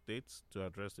 trillion to states to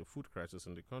address the food crisis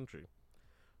in the country.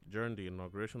 During the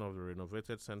inauguration of the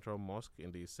renovated Central Mosque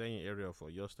in the Isenyi area of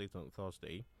Oyo State on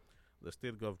Thursday, the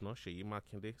state governor, Seyi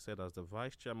Makinde, said as the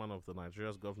vice chairman of the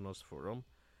Nigeria's Governors Forum,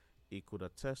 he could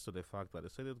attest to the fact that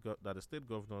the state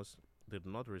governors did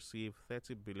not receive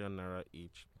 30 billion naira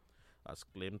each, as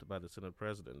claimed by the Senate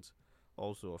President.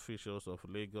 Also, officials of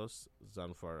Lagos,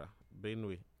 Zamfara,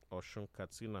 Benue, Osun,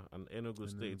 Katsina, and Enugu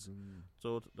states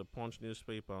told the Punch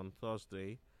newspaper on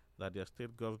Thursday that their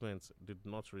state governments did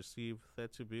not receive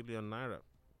 30 billion naira.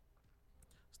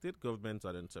 State governments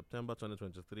had in September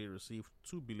 2023 received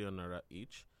 2 billion naira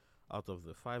each out of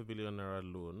the 5 billion naira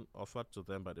loan offered to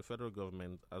them by the federal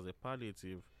government as a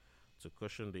palliative to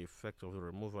cushion the effect of the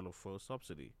removal of fuel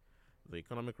subsidy. The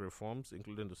economic reforms,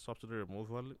 including the subsidy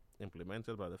removal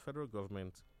implemented by the federal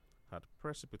government, had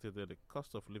precipitated the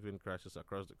cost of living crisis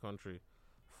across the country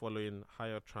following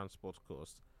higher transport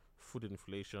costs, food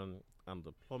inflation, and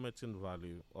the plummeting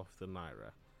value of the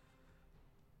naira.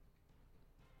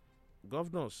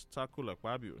 Governors Taku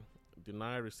Akpabio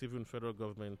deny receiving federal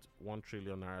government 1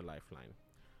 trillion naira lifeline.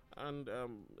 And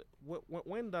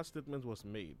when that statement was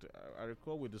made, I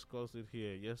recall we discussed it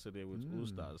here yesterday with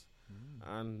Ustaz,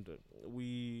 and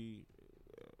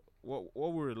what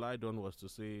we relied on was to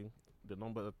say the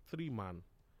number 3 man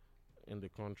in the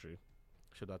country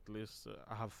should at least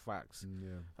have facts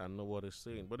and know what he's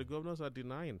saying. But the governors are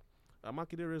denying.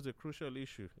 Amakide raised a crucial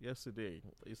issue yesterday.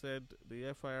 He said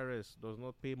the FIRS does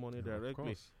not pay money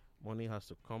directly. Money has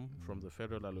to come from the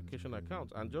federal allocation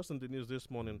account. And just in the news this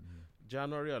morning,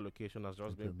 January allocation has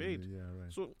just been paid. Yeah,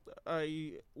 right. So,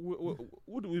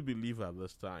 who do we believe at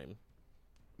this time?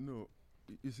 No,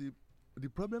 you see, the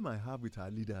problem I have with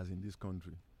our leaders in this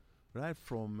country, right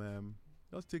from,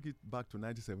 let's take it back to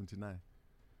 1979,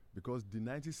 because the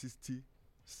 1960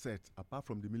 set, apart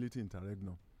from the military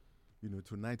interregnum, to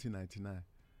 1999,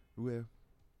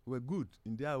 were good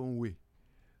in their own way.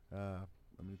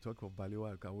 Talk of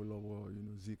Balewa, Kawolowo,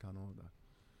 Zik and all that.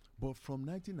 But from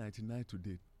 1999 to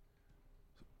date,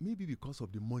 maybe because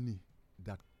of the money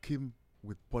that came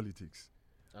with politics,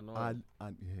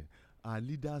 our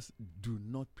leaders do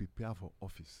not prepare for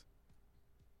office.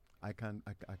 I can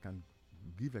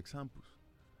give examples.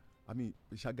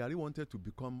 Shagari wanted to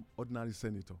become ordinary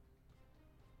senator.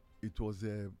 It was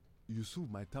Yusuf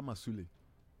Maitama Sule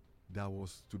that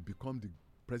was to become the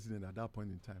president at that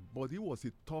point in time. But he was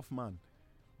a tough man.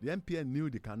 The MPN knew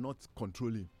they cannot control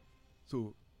him.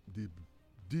 So they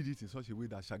did it in such a way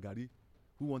that Shagari,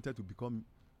 who wanted to become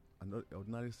an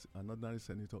ordinary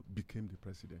senator, became the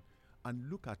president.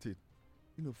 And look at it,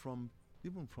 from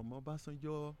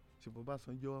Obasanjo, Chief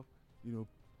Obasanjo,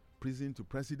 prison to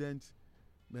president,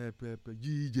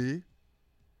 GEJ,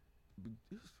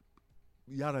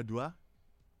 Yaradua,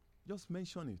 just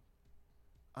mention it.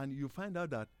 And you find out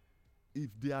that if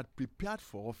they had prepared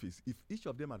for office, if each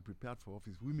of them had prepared for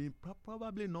office, we may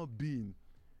probably not be in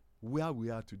where we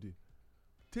are today.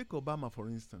 Take Obama, for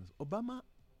instance. Obama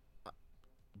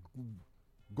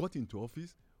got into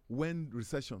office when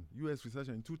U.S.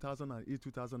 recession in 2008,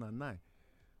 2009,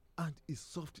 and it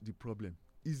solved the problem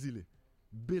easily.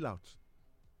 Bailout.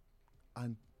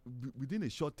 And within a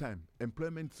short time,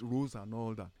 employment rose and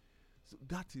all that. So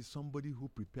that is somebody who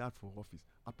prepared for office.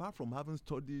 Apart from having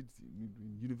studied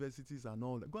in universities and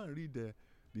all that, go and read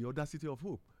the Audacity of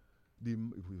Hope. He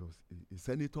was a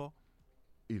senator,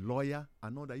 a lawyer,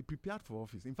 and all that. He prepared for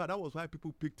office. In fact, that was why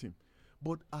people picked him.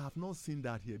 But I have not seen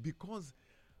that here because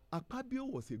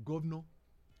Akpabio was a governor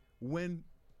when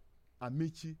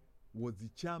Amici was the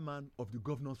chairman of the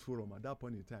Governors Forum at that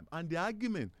point in time. And the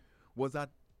argument was that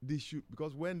they should,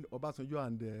 because when Obasanjo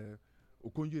and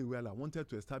Okonjo-Iweala wanted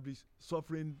to establish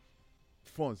sovereign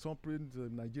funds,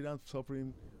 Nigerian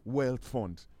sovereign wealth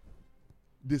fund,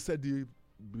 they said the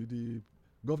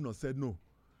governor said no,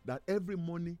 that every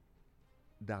money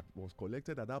that was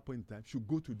collected at that point in time should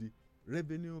go to the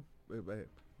revenue, the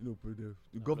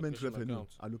government revenue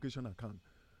allocation account.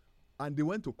 And they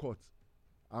went to court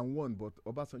and won, but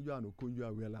Obasanjo and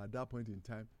Okonjo-Iweala at that point in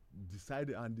time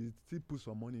decided, and they still put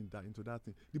some money into that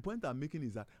thing. The point I'm making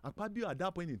is that Akpabio at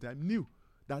that point in time knew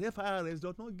that FIRS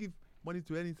does not give money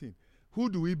to anything. Who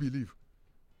do we believe?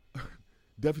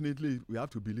 Definitely, we have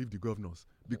to believe the governors,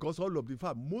 because all of the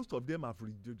fact, most of them have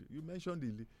you mentioned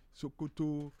the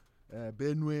Sokoto,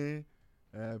 Benue,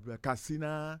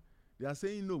 Katsina. They are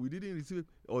saying no, we didn't receive.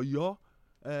 Oyo,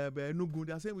 Enugu,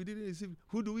 they are saying we didn't receive.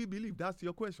 Who do we believe? That's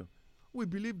your question. We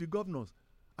believe the governors.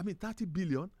 30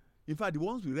 billion. In fact, the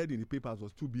ones we read in the papers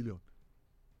was 2 billion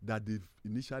that they've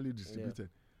initially distributed.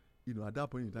 At that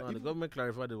point in time. No, the government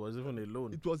clarified it was even a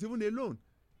loan. It was even a loan.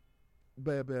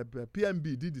 But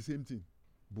PMB did the same thing.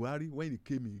 Buhari, when he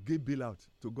came, he gave bailout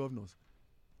to governors.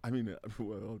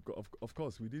 Of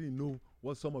course, we didn't know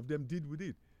what some of them did with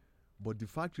it. But the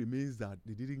fact remains that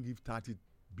they didn't give 30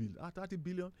 billion. 30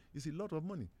 billion is a lot of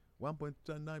money.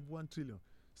 1.91 trillion.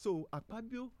 So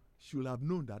Akpabio should have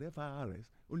known that FIRS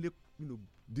only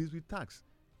deals with tax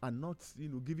and not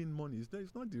giving money.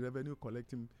 It's not the revenue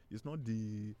collecting. It's not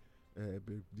the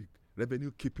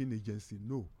revenue keeping agency.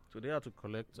 No. So they have to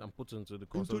collect and put into the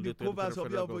consolidated for the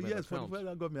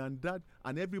federal government,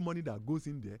 and every money that goes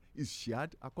in there is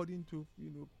shared according to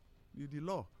the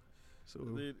law. So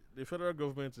the federal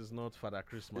government is not Father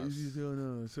Christmas.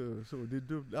 No. So they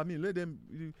do. Let them.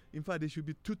 In fact, they should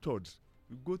be tutored.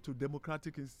 You go to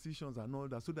democratic institutions and all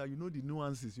that, so that you know the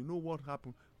nuances, you know what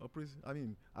happened. I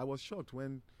mean, I was shocked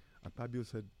when Akpabio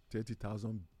said 30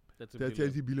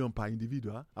 billion per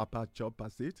individual, per job, per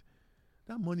state.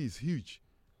 That money is huge.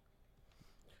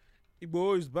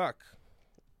 Igboho is back.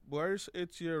 Buhari's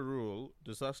 8-year rule,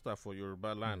 disaster for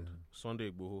Yoruba land,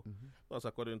 Sunday Igboho. That's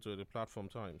according to the Platform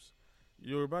Times.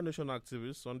 Yoruba Nation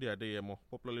activist Sunday Adeyemo,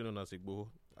 popularly known as Igboho,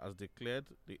 has declared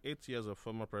the 8 years of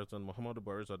former President Muhammadu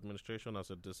Buhari's administration as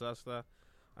a disaster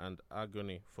and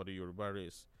agony for the Yoruba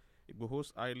race.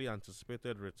 Igboho's highly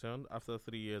anticipated return after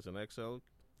 3 years in exile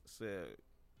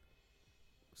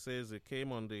says it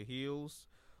came on the heels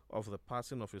of the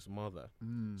passing of his mother.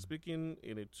 Speaking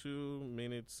in a 2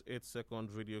 minutes 8-second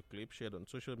video clip shared on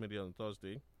social media on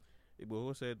Thursday,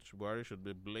 Igboho said Buhari should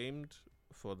be blamed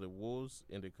for the woes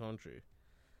in the country.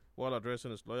 While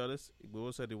addressing his loyalists,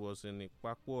 Igboho said he was in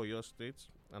Ikpakpo, Oyo State,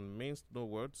 and minced no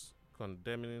words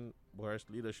condemning Buhari's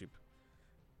leadership.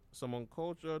 Some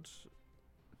uncultured...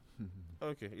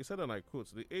 Okay, he said, and I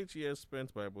quote, "The 8 years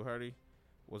spent by Buhari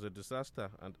was a disaster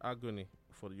and agony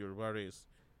for the Yoruba race.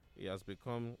 He has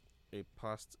become a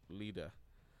past leader."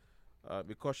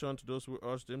 He cautioned those who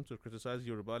urged him to criticize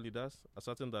Yoruba leaders,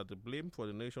 asserting that the blame for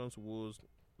the nation's woes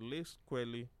lay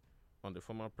squarely on the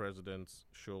former president's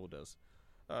shoulders.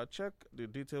 Check the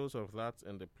details of that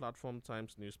in the Platform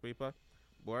Times newspaper.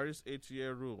 Buhari's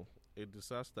 8-year rule, a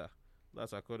disaster.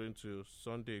 That's according to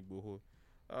Sunday Igboho.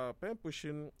 Pen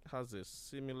Pushing has a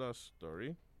similar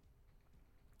story.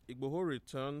 Igboho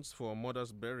returns for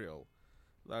mother's burial.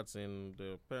 That's in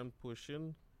the Pen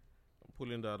Pushing. I'm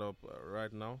pulling that up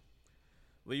right now.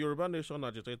 The Yoruba Nation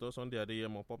agitator Sunday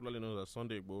Adeyemo, popularly known as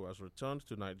Sunday Igboho, has returned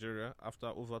to Nigeria after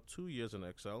over 2 years in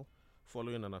exile,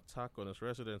 following an attack on his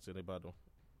residence in Ibadan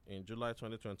in July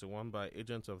 2021 by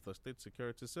agents of the State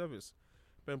Security Service.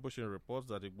 Pen Pushing reports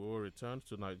that Igboho returned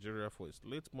to Nigeria for his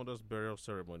late mother's burial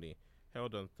ceremony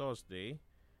held on Thursday,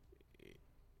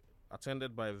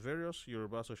 attended by various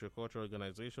Yoruba sociocultural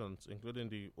organizations, including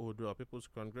the Odua People's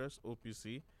Congress,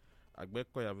 OPC,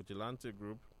 Agbekoya Vigilante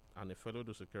Group, and a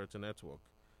Felodo Security Network.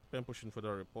 Pen Pushing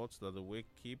further reports that the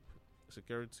Wakekeep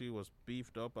security was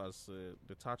beefed up as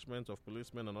detachment of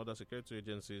policemen and other security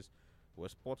agencies were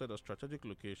spotted at strategic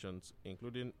locations,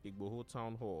 including Igboho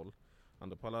Town Hall and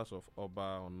the palace of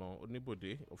Oba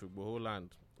Onibode of Igboho Land,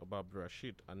 Oba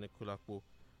Abdurrashid and Nekulapo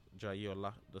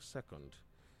Jayola II.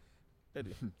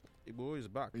 Eddie, Igboho is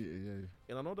back. Yeah.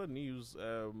 In another news,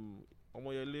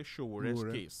 Omoyele Showore's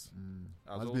case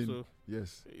has also been,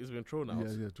 it's been thrown out.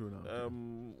 Yeah, thrown out.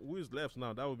 Who is left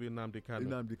now? That would be Nnamdi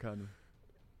Kanu.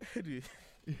 Eddie,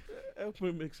 help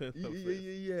me make sense of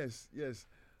this. Yes.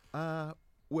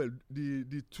 Well,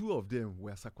 the two of them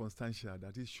were circumstantial.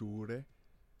 That is Showore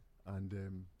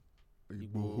and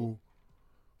Igboho,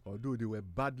 although they were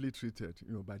badly treated,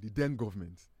 by the then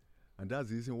government, and that's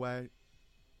the reason why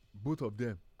both of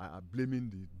them are blaming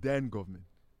the then government.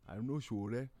 I know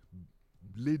Showore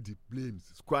laid the blames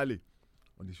squarely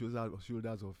on the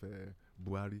shoulders of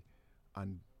Buhari,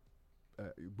 and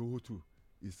Igboho too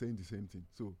is saying the same thing.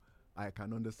 So I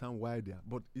can understand why they are,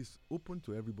 but it's open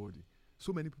to everybody.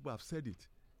 So many people have said it.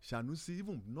 Shanusi,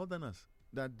 even northerners,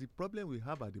 that the problem we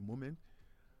have at the moment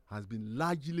has been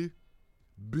largely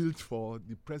built for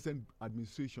the present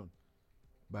administration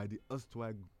by the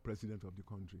erstwhile president of the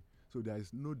country. So there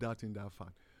is no doubt in that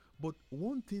fact. But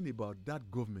one thing about that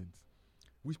government,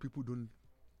 which people don't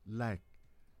like,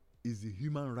 is the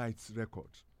human rights record.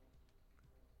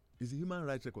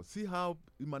 See how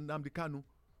Nnamdi Kanu,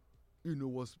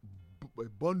 was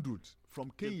bundled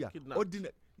from Kenya.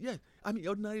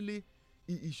 Ordinarily,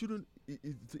 he shouldn't.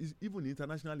 Even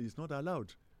internationally, it's not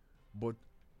allowed. But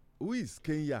who is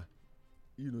Kenya,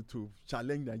 to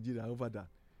challenge Nigeria over that?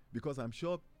 Because I'm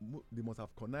sure they must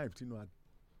have connived,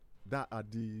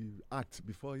 at the act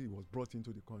before he was brought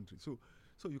into the country. So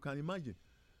you can imagine.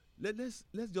 Let's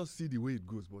just see the way it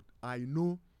goes. But I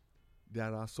know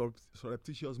there are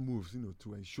surreptitious moves,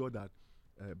 to ensure that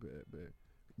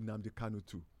Nnamdi Kanu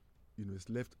too, is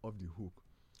left off the hook.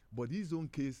 But his own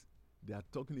case, they are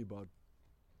talking about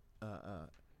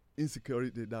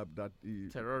insecurity,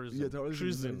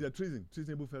 terrorism,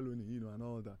 treasonable felony, and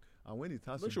all that. And when it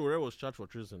has, Showore was charged for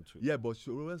treason too. Yeah, but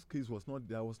Showore's case was not.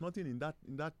 There was nothing in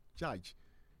that charge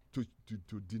to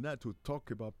deny, to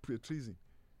talk about treason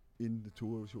in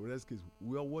Showore's case.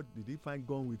 Well, what did he find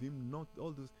gone with him? Not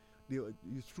all those.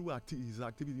 It's through his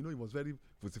activity. He was very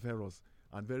vociferous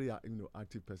and very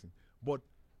active person. But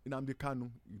in Nnamdi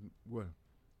Kanu,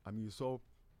 you saw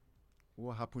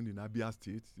what happened in Abia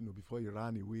State, before he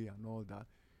ran away and all that.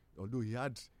 Although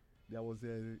there was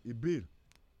a bail,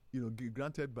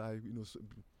 granted by,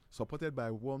 supported by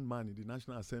one man in the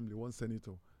National Assembly, one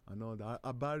senator, and all that.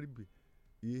 Abaribi,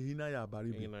 Hinaya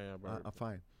Abaribi, are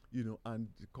fine, you know, and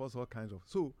it caused all kinds of.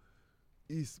 So,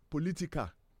 it's political,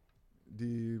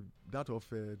 that of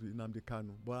Nnamdi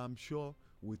Kanu, but I'm sure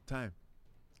with time,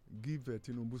 give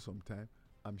Tinubu some time,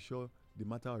 I'm sure the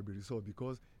matter will be resolved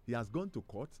because he has gone to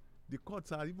court. The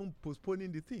courts are even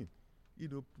postponing the thing, you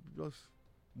know, just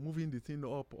moving the thing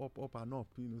up and up,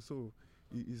 you know. So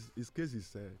his case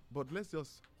is, but let's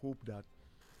just hope that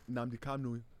Nnamdi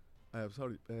Kanu,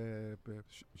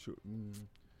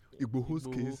 Igboho's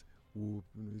case will,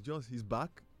 you know, he's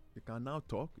back. He can now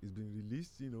talk. He's been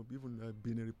released, you know, even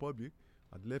Benin Republic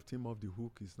had left him off the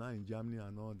hook. He's now in Germany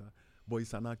and all that. But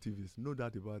he's an activist, no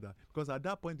doubt about that. Because at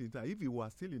that point in time, if he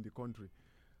was still in the country,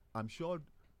 I'm sure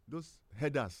those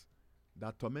headers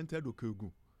that tormented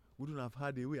Okeogun wouldn't have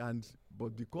had a way.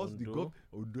 But because the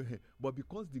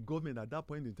government at that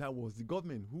point in time was the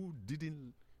government who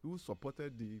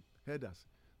supported the headers,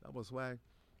 that was why,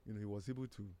 you know, he was able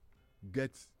to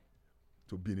get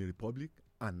to Benin Republic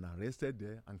and arrested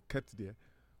there and kept there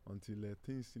until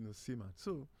things, you know, simmered.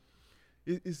 So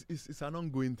it's an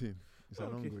ongoing thing. It's an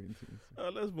ongoing thing.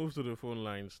 Let's move to the phone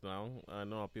lines now. I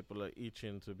know people are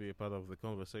itching to be a part of the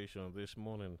conversation this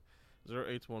morning.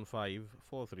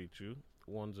 0815-432-1079.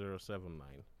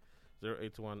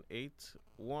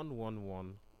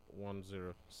 0818-111-1079.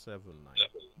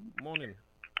 Morning.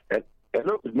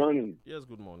 Hello, good morning. Yes,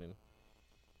 good morning.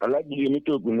 I'd like you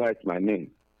to recognize my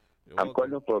name. You're welcome.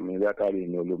 Calling from Iriakari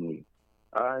in Olumi.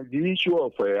 The issue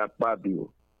of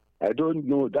Akpabio, I don't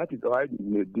know. That is why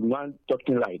the man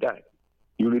talking like that.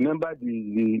 You remember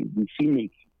the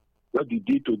Senate, what they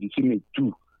did to the Senate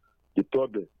too, the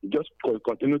problem. He just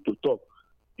continue to talk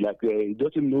like he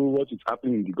doesn't know what is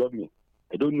happening in the government.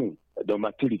 I don't know. I don't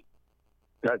matter.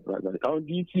 That's bad. On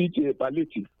this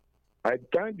palliative, I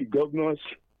thank the governors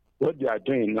what they are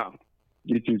doing now.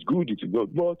 It is good, it is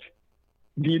good. But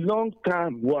the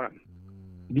long-term one,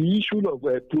 the issue of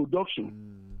production,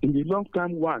 in the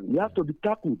long-term one, we have to be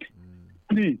tackled.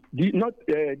 Please, this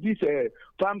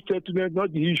farm settlement,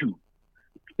 not the issue.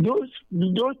 Those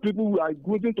people who are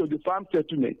going to the farm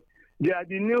settlement, they are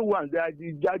the new ones. They are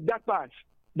the jackpots.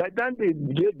 By the time they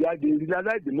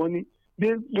realize the money,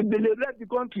 they left the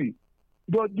country.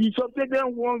 But the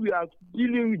subsidized one we are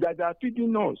dealing with that are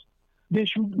feeding us, they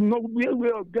should not be a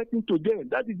way of getting to them.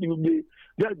 That is the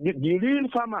real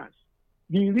farmers.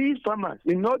 The real farmers,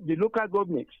 and not the local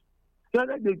governments. So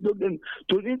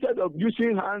instead of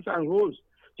using hands and hoes,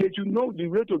 they should know the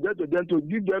way to get to them, to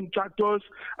give them tractors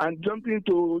and something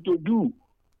to do.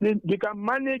 They can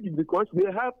manage it because they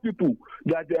have people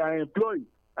that they are employed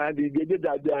and they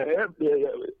have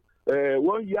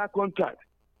 1 year contract.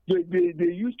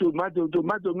 They used to manage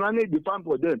the farm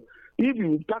for them. If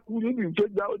you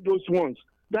take out those ones,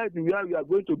 that is where we are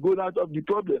going to go out of the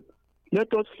problem.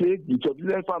 Let us save the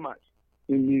subsistence farmers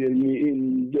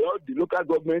in the local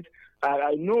government.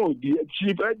 I know the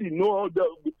chief,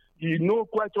 you know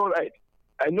quite all right.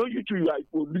 I know you two are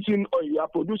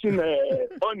producing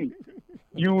honey.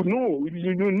 You know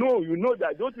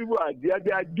that those people are there.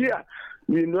 They are there.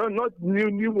 You know, not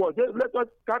new ones. Let us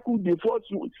tackle the first,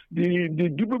 the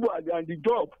people are there on the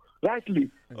job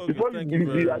rightly. Okay, before the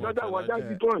another one, that's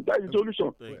the point. That's the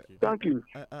solution. Thank you.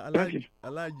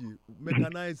 Alaji,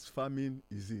 mechanized farming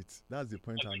is it? That's the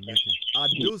point I'm making. At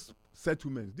those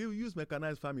settlements, they will use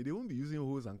mechanized farming. They won't be using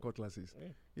hoes and cutlasses.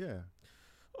 Yeah.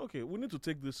 Okay, we need to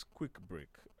take this quick break.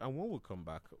 And when we come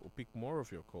back, we'll pick more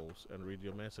of your calls and read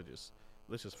your messages.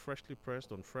 This is Freshly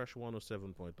Pressed on Fresh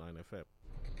 107.9 FM.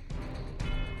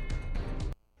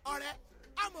 Ọ̀rẹ́,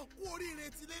 àmọ̀ kú oríire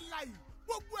ti lé ńlá yìí.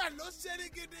 Gbogbo ẹ̀ ló ṣeré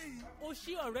gédé yìí. Ó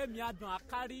ṣí ọ̀rẹ́ mi adùn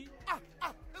àkárí.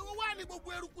 Ewo wá ní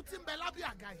gbogbo eruku tí ń bẹ lábẹ́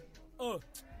àga yìí.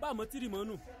 Bá a mọ̀ tírì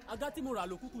mọ́nù, àga tí mo rà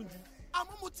ló kúkú jù.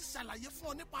 Àmọ́ mo ti ṣàlàyé fún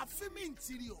ọ nípa Fimi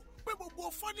Interior pé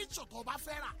gbogbo fọ́níṣọ̀ tó bá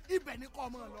fẹ́ rà ibẹ̀ ni kó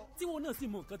máa lọ. Tí wọn náà sì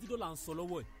mọ nǹkan tí dọ́là ń sọ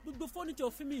lọ́wọ́ ẹ̀. Gbogbo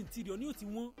fọ́níṣọ̀ Fimi Interior ni ó ti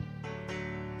wọ́n.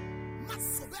 Má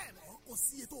sọ bẹ́ẹ̀ mọ́. Kò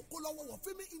sí iye tó kó lọ́wọ́ wọ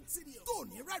Fimi Interior tó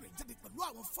ní rẹ́rìn jáde pẹ̀lú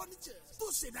àwọn furnitures tó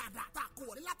ṣe dáadáa tá a kó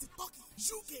wọlé láti Turkey,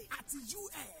 UK àti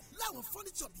US láwọn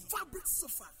furniture bíi fabric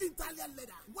sofa, Italian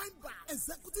leather, wine bar,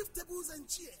 executive tables and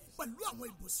chairs pẹ̀lú àwọn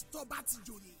ibùsùn tó bá ti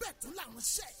jòyè bẹ́ẹ̀ tó láwọn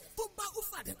ṣẹ́ tó bá ó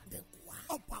fà dẹ̀kùdẹ̀kù wá.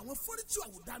 Ọ̀pọ̀ àwọn furniture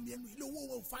àwòdàmì ẹnu ilé owó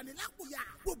wọn ò fani lápòyà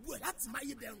gbogbo ẹ̀ láti máa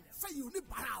yé dẹrùn fẹ́yìn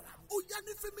oníbàárà wa. Ó yá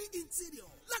ní Fimi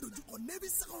Interior ládojúkọ Navy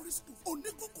Secondary School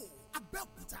Oníkókó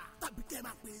Abẹ́òkúta tàbí kẹ́ ẹ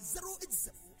máa pè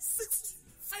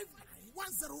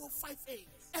 08062591058.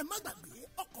 Ẹ má gbàgbé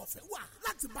ọkọ̀ ọ̀fẹ́ wà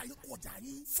láti bá yín kọjá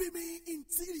yín. Fimi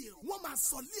Interior wọ́n máa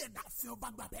sọ lé ẹ̀dá fẹ́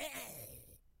ọba gbà bẹ́ẹ̀.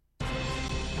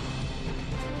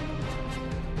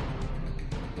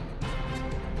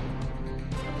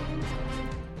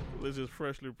 This is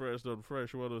Freshly Pressed on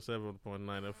Fresh 107.9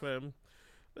 FM.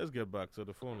 Let's get back to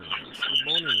the phone lines. Good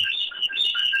morning.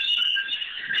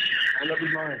 Hello,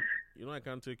 good morning. You know I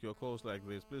can't take your calls like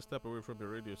this. Please step away from the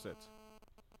radio set.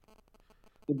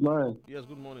 Good morning. Yes,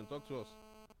 good morning. Talk to us.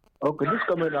 Okay, this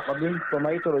comment I come in from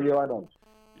Aitoro Yewadon.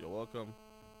 You're welcome.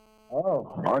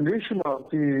 Oh, on the issue of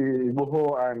the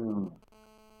Boho and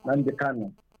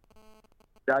Nandekano,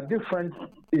 there are different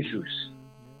issues.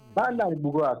 Now that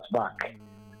Boho is back,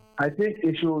 I think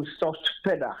it should stop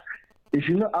further. It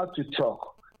should know how to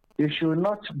talk. It should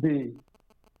not be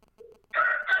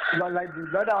like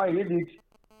the other one he did.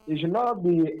 It should not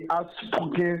be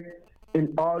outspoken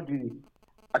in all the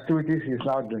activities he's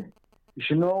now doing. It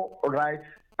should know right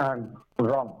and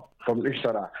wrong from each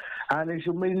other. And it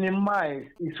should minimize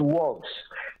its words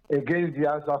against the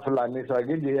House of Fulani or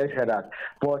against the headers.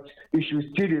 But it should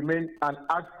still remain an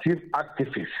active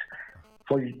activist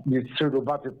for the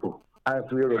Yoruba people and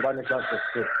for Yoruba nation to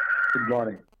stay. Good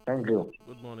morning. Thank you.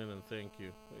 Good morning and thank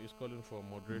you. He's calling for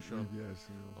moderation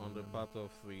on the part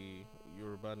of the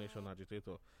Yoruba Nation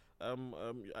agitator.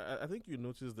 I think you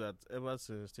noticed that ever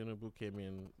since Tinubu came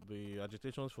in, the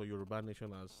agitations for Yoruba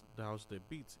Nation has doused a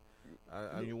bit.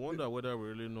 And you wonder whether we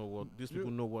really know what these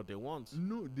people know what they want.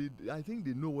 No, I think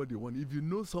they know what they want. If you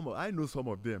know I know some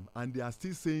of them, and they are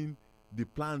still saying the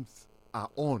plans are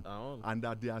on. And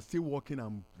that they are still working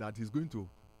and that is going to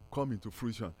come into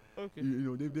fruition. Okay.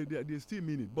 You know, they still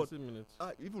mean it. But still mean it.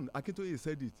 Even Akintoye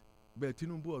said it, but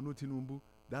Tinubu or no Tinubu,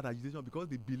 that agitation, because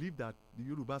they believe that the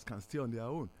Yorubas can stay on their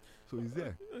own. So it's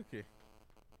there. Okay.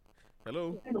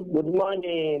 Hello. Good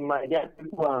morning, my dear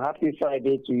people, and happy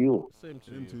Friday to you. Same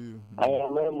to you. I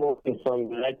am Emo from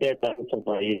the United States of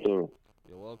Aitoro.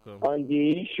 You're welcome. On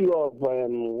the issue of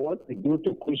what to do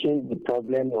to cushion the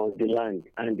problem of the land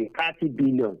and the 30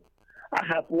 billion, I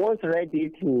have once read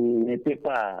it in a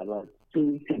paper about 2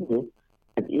 weeks ago,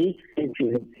 and each state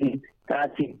will receive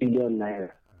 30 billion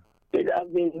naira. But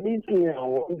I've been listening and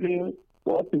wondering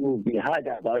what will be heard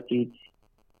about it.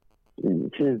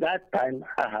 Since that time,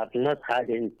 I have not heard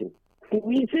anything.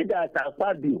 We say that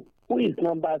Akpabio, who is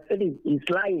number 3, is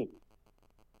lying.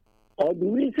 Or do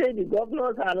we say the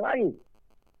governors are lying?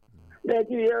 That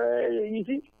you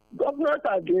see, governors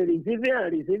have been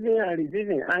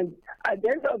receiving, and at the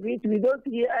end of it, we don't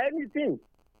hear anything.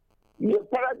 The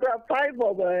paragraph 5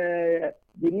 of the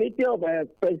meeting of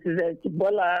President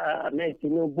Bola Ahmed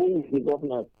Tinubu is the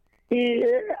governors. He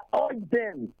urged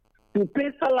them to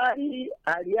pay salary,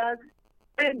 arrears,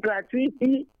 pay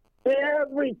gratuity, pay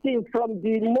everything from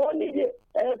the money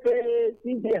FAC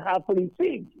they have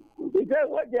received. He said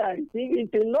what they are receiving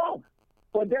is enough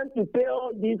for them to pay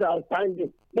all these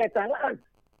outstanding. But alas,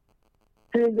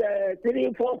 since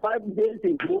 3, 4, 5 days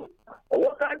ago,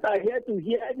 workers are here to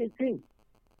hear anything.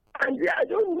 And I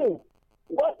don't know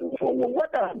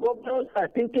what our governors are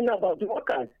thinking about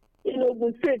workers. In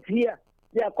Ogun State here,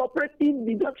 their cooperative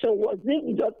deduction was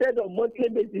being deducted on monthly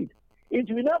basis. It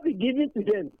will not be given to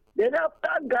them. Then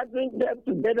after gathering them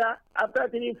together, after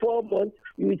 3, 4 months,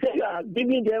 you say you are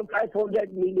giving them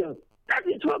 500 million. That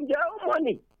is from their own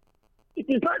money. It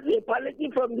is not a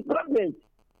palliative from the government.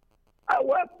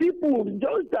 Our people,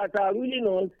 those that are ruling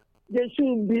us, they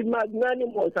should be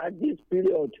magnanimous at this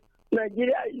period.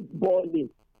 Nigeria is boiling.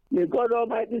 May God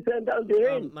Almighty send down the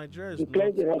rain. Nigeria is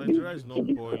not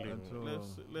boiling.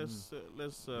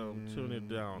 Let's tune it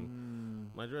down.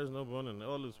 Nigeria is not boiling.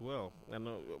 All is well, and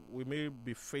we may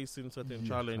be facing certain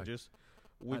challenges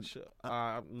which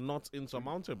are not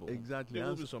insurmountable. Exactly, they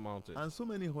will be surmounted. And so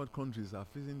many hot countries are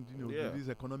facing, this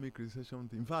economic recession.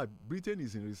 In fact, Britain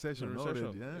is in recession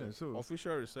already. Yeah, so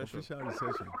official recession.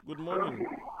 Good morning.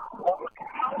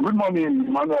 Good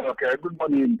morning, Manuel. Okay. Good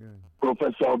morning,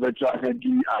 Professor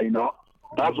Vetrahedi. I know.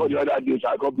 That's what the other days.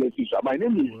 God bless you, sir. My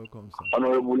name is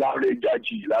Honorable Larry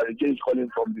Jaji. Larry Jaji is calling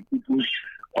from the People's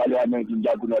Parliament in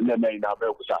Jagunoleme in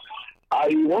Abeokuta. I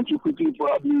want to quickly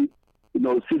probably,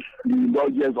 seek the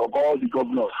indulgence of all the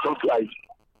governors, just like,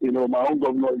 my own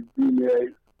governor is being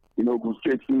here, Ogun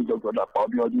State, Dr.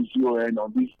 Fabio, this CON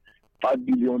on this 5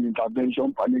 billion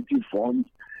intervention palliative fund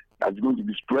that's going to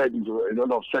be spread into a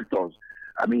lot of sectors.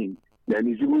 I mean, then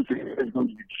it's even saying it's going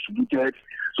to be distributed.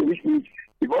 So which means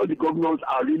if all the governors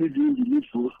are really doing the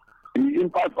needful, the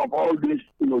impact of all these,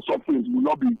 sufferings will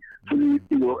not be fully,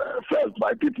 felt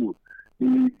by people.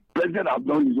 The president has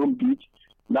done his own bit.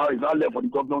 Now it's not left for the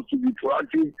governors to be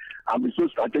proactive and be so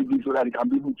strategic so that they can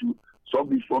be able to solve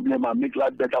this problem and make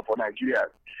life better for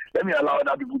Nigerians. Let me allow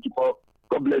other people to call.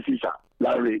 God bless you, sir.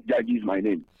 Larry Jaji is my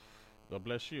name. God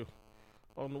bless you.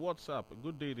 On WhatsApp,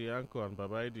 good day, the anchor and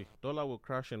Babaidi. Dollar will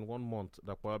crash in 1 month.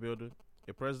 Dapo Abiodun,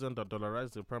 a president that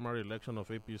dollarized the primary election of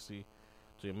APC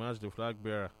to emerge the flag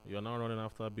bearer. You are now running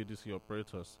after BDC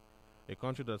operators. A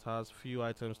country that has few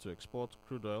items to export,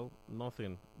 crude oil,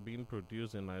 nothing being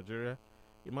produced in Nigeria.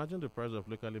 Imagine the price of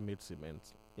locally made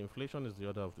cement. Inflation is the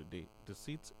order of the day.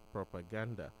 Deceit,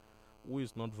 propaganda. Who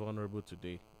is not vulnerable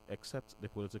today except the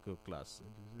political class?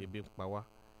 Ibim Power.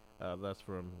 That's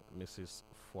from Mrs.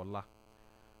 Fola.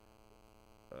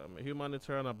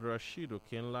 Humanitarian Abdurrashid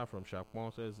Okenla from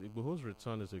Shakmon says Igboho's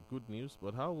return is a good news,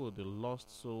 but how will the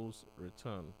lost souls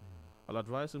return? I'll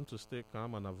advise him to stay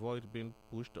calm and avoid being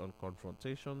pushed on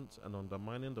confrontations and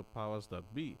undermining the powers that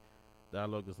be.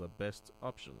 Dialogue is the best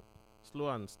option. Slow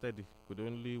and steady could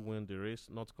only win the race,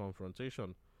 not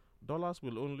confrontation. Dollars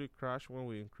will only crash when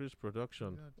we increase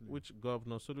production, which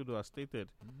Governor Soludo has stated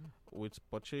with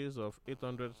purchase of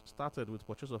 800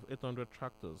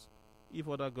 tractors. If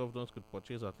other governors could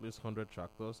purchase at least 100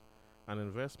 tractors and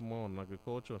invest more on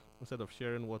agriculture instead of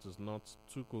sharing what is not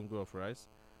 2 Congo of rice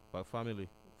per family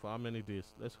for how many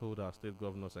days, let's hold our state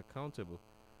governors accountable.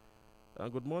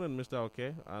 Good morning, Mr.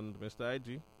 Oke and Mr.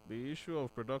 IG. The issue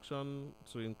of production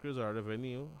to increase our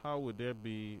revenue, how would there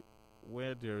be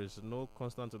where there is no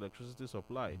constant electricity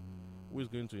supply? Who is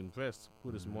going to invest?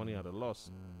 Put his money at a loss?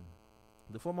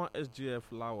 The former SGF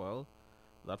Lowell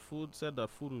said that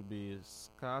food will be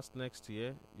scarce next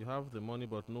year. You have the money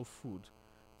but no food.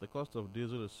 The cost of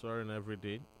diesel is soaring every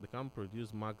day. They can't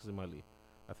produce maximally.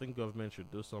 I think government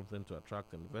should do something to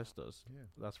attract investors.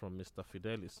 That's from Mr.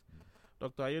 Fidelis.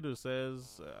 Dr. Ayedu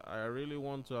says, I really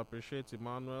want to appreciate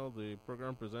Emmanuel, the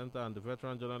program presenter and the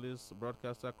veteran journalist,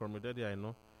 broadcaster Kormidedi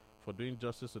Aino, for doing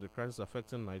justice to the crisis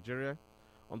affecting Nigeria.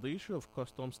 On the issue of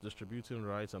customs distributing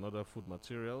rice and other food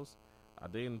materials, are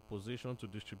they in position to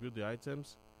distribute the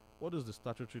items? What is the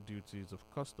statutory duties of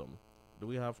custom? Do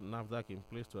we have NAFDAC in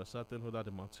place to ascertain whether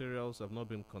the materials have not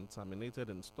been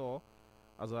contaminated in store?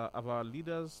 Have our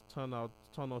leaders turn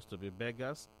us to be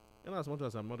beggars? In as much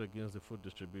as I'm not against the food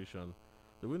distribution,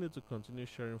 do we need to continue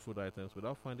sharing food items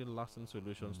without finding lasting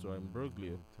solutions to our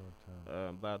imbroglio?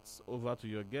 That's over to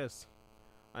your guest.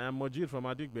 I am Mojid from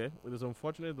Adigbe. It is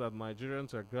unfortunate that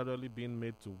Nigerians are gradually being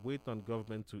made to wait on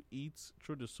government to eat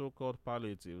through the so-called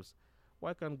palliatives.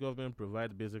 Why can't government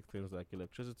provide basic things like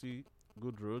electricity,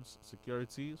 good roads,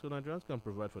 security, so Nigerians can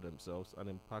provide for themselves and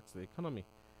impact the economy?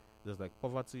 It's like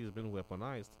poverty is being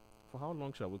weaponized. For how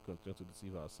long shall we continue to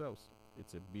deceive ourselves?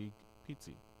 It's a big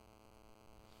pity.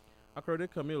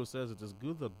 Akorede Camille says it is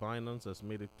good that Binance has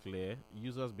made it clear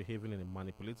users behaving in a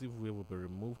manipulative way will be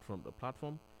removed from the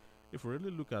platform. If we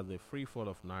really look at the free fall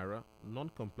of Naira,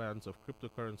 non-compliance of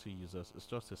cryptocurrency users is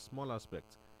just a small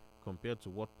aspect compared to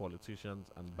what politicians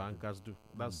and bankers do.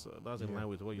 That's in line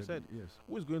with what you said. Yes.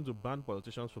 Who is going to ban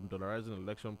politicians from dollarizing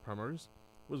election primaries?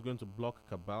 Who is going to block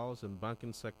cabals in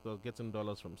banking sector getting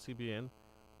dollars from CBN?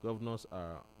 Governors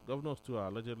too are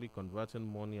allegedly converting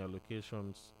money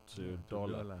allocations to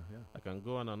dollar. I can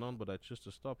go on and on, but I choose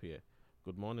to stop here.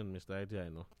 Good morning, Mr. Idi, I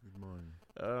know. Good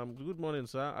morning. Good morning,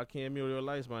 sir. Akinyemi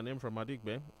realize my name from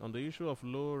Adigbe. On the issue of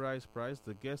low rice price,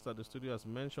 the guest at the studio has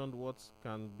mentioned what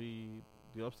can be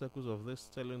the obstacles of this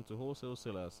selling to wholesale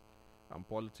sellers and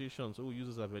politicians who use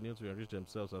this avenue to enrich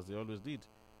themselves as they always did.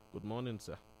 Good morning,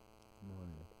 sir. Good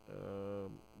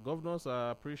morning. Governors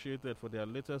are appreciated for their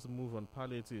latest move on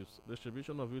palliatives.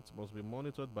 Distribution of it must be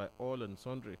monitored by all and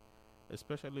sundry,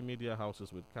 especially media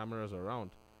houses with cameras around.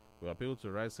 We appeal to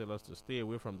rice sellers to stay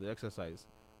away from the exercise.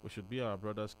 We should be our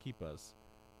brothers' keepers.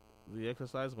 The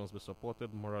exercise must be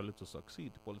supported morally to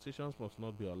succeed. Politicians must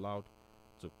not be allowed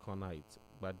to corner it.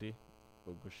 Bade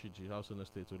Ogoshiji, House in the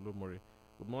State, Olomori.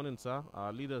 Good morning, sir.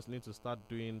 Our leaders need to start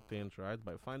doing things right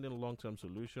by finding long-term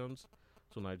solutions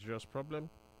to Nigeria's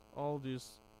problem. All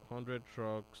these 100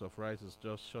 trucks of rice is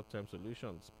just short-term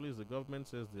solutions. Please, the government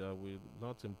says they will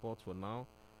not import for now.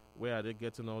 Where are they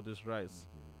getting all this rice?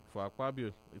 For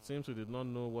Akpabio, it seems we did not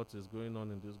know what is going on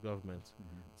in this government.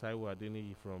 Taiwo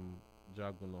Adeniyi from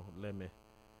Jaguno, Leme.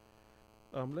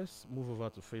 Let's move over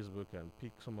to Facebook and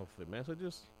pick some of the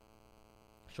messages.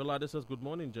 Sholade says, good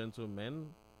morning, gentlemen.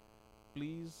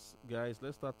 Please, guys,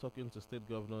 let's start talking to state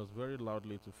governors very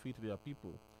loudly to feed their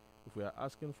people. If we are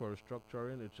asking for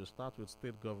restructuring, it should start with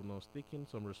state governors taking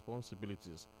some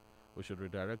responsibilities. We should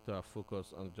redirect our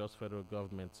focus on just federal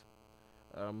government.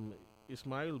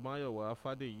 Ismail Mayowa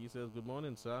Fadeyi says, good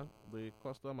morning, sir. The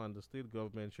custom and the state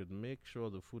government should make sure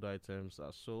the food items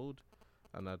are sold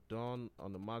and are done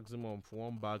on the maximum of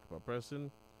 1 bag per person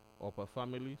or per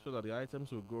family so that the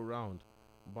items will go round.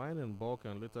 Buying in bulk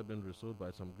and later being resold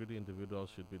by some greedy individuals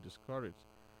should be discouraged.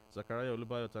 Zachariah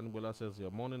Olubayo Tanibola says,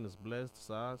 your morning is blessed,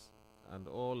 sirs, and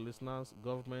all listeners.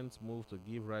 Governments move to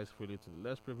give rice freely to the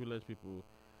less privileged people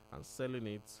and selling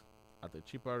it at a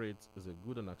cheaper rate is a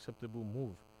good and acceptable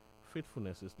move.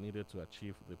 Faithfulness is needed to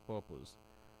achieve the purpose.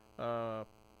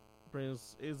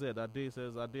 Prince AZ Ade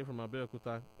says, Ade from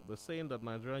Abeokuta, the saying that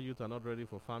Nigerian youth are not ready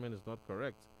for farming is not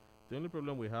correct. The only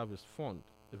problem we have is fund.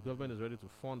 If government is ready to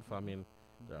fund farming,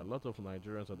 there are a lot of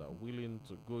Nigerians that are willing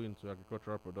to go into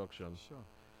agricultural production.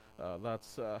 Sure.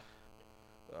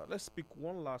 Let's speak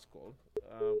one last call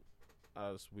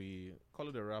as we call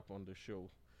it a wrap on the show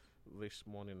this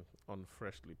morning on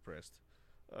Freshly Pressed.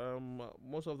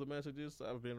 Most of the messages have been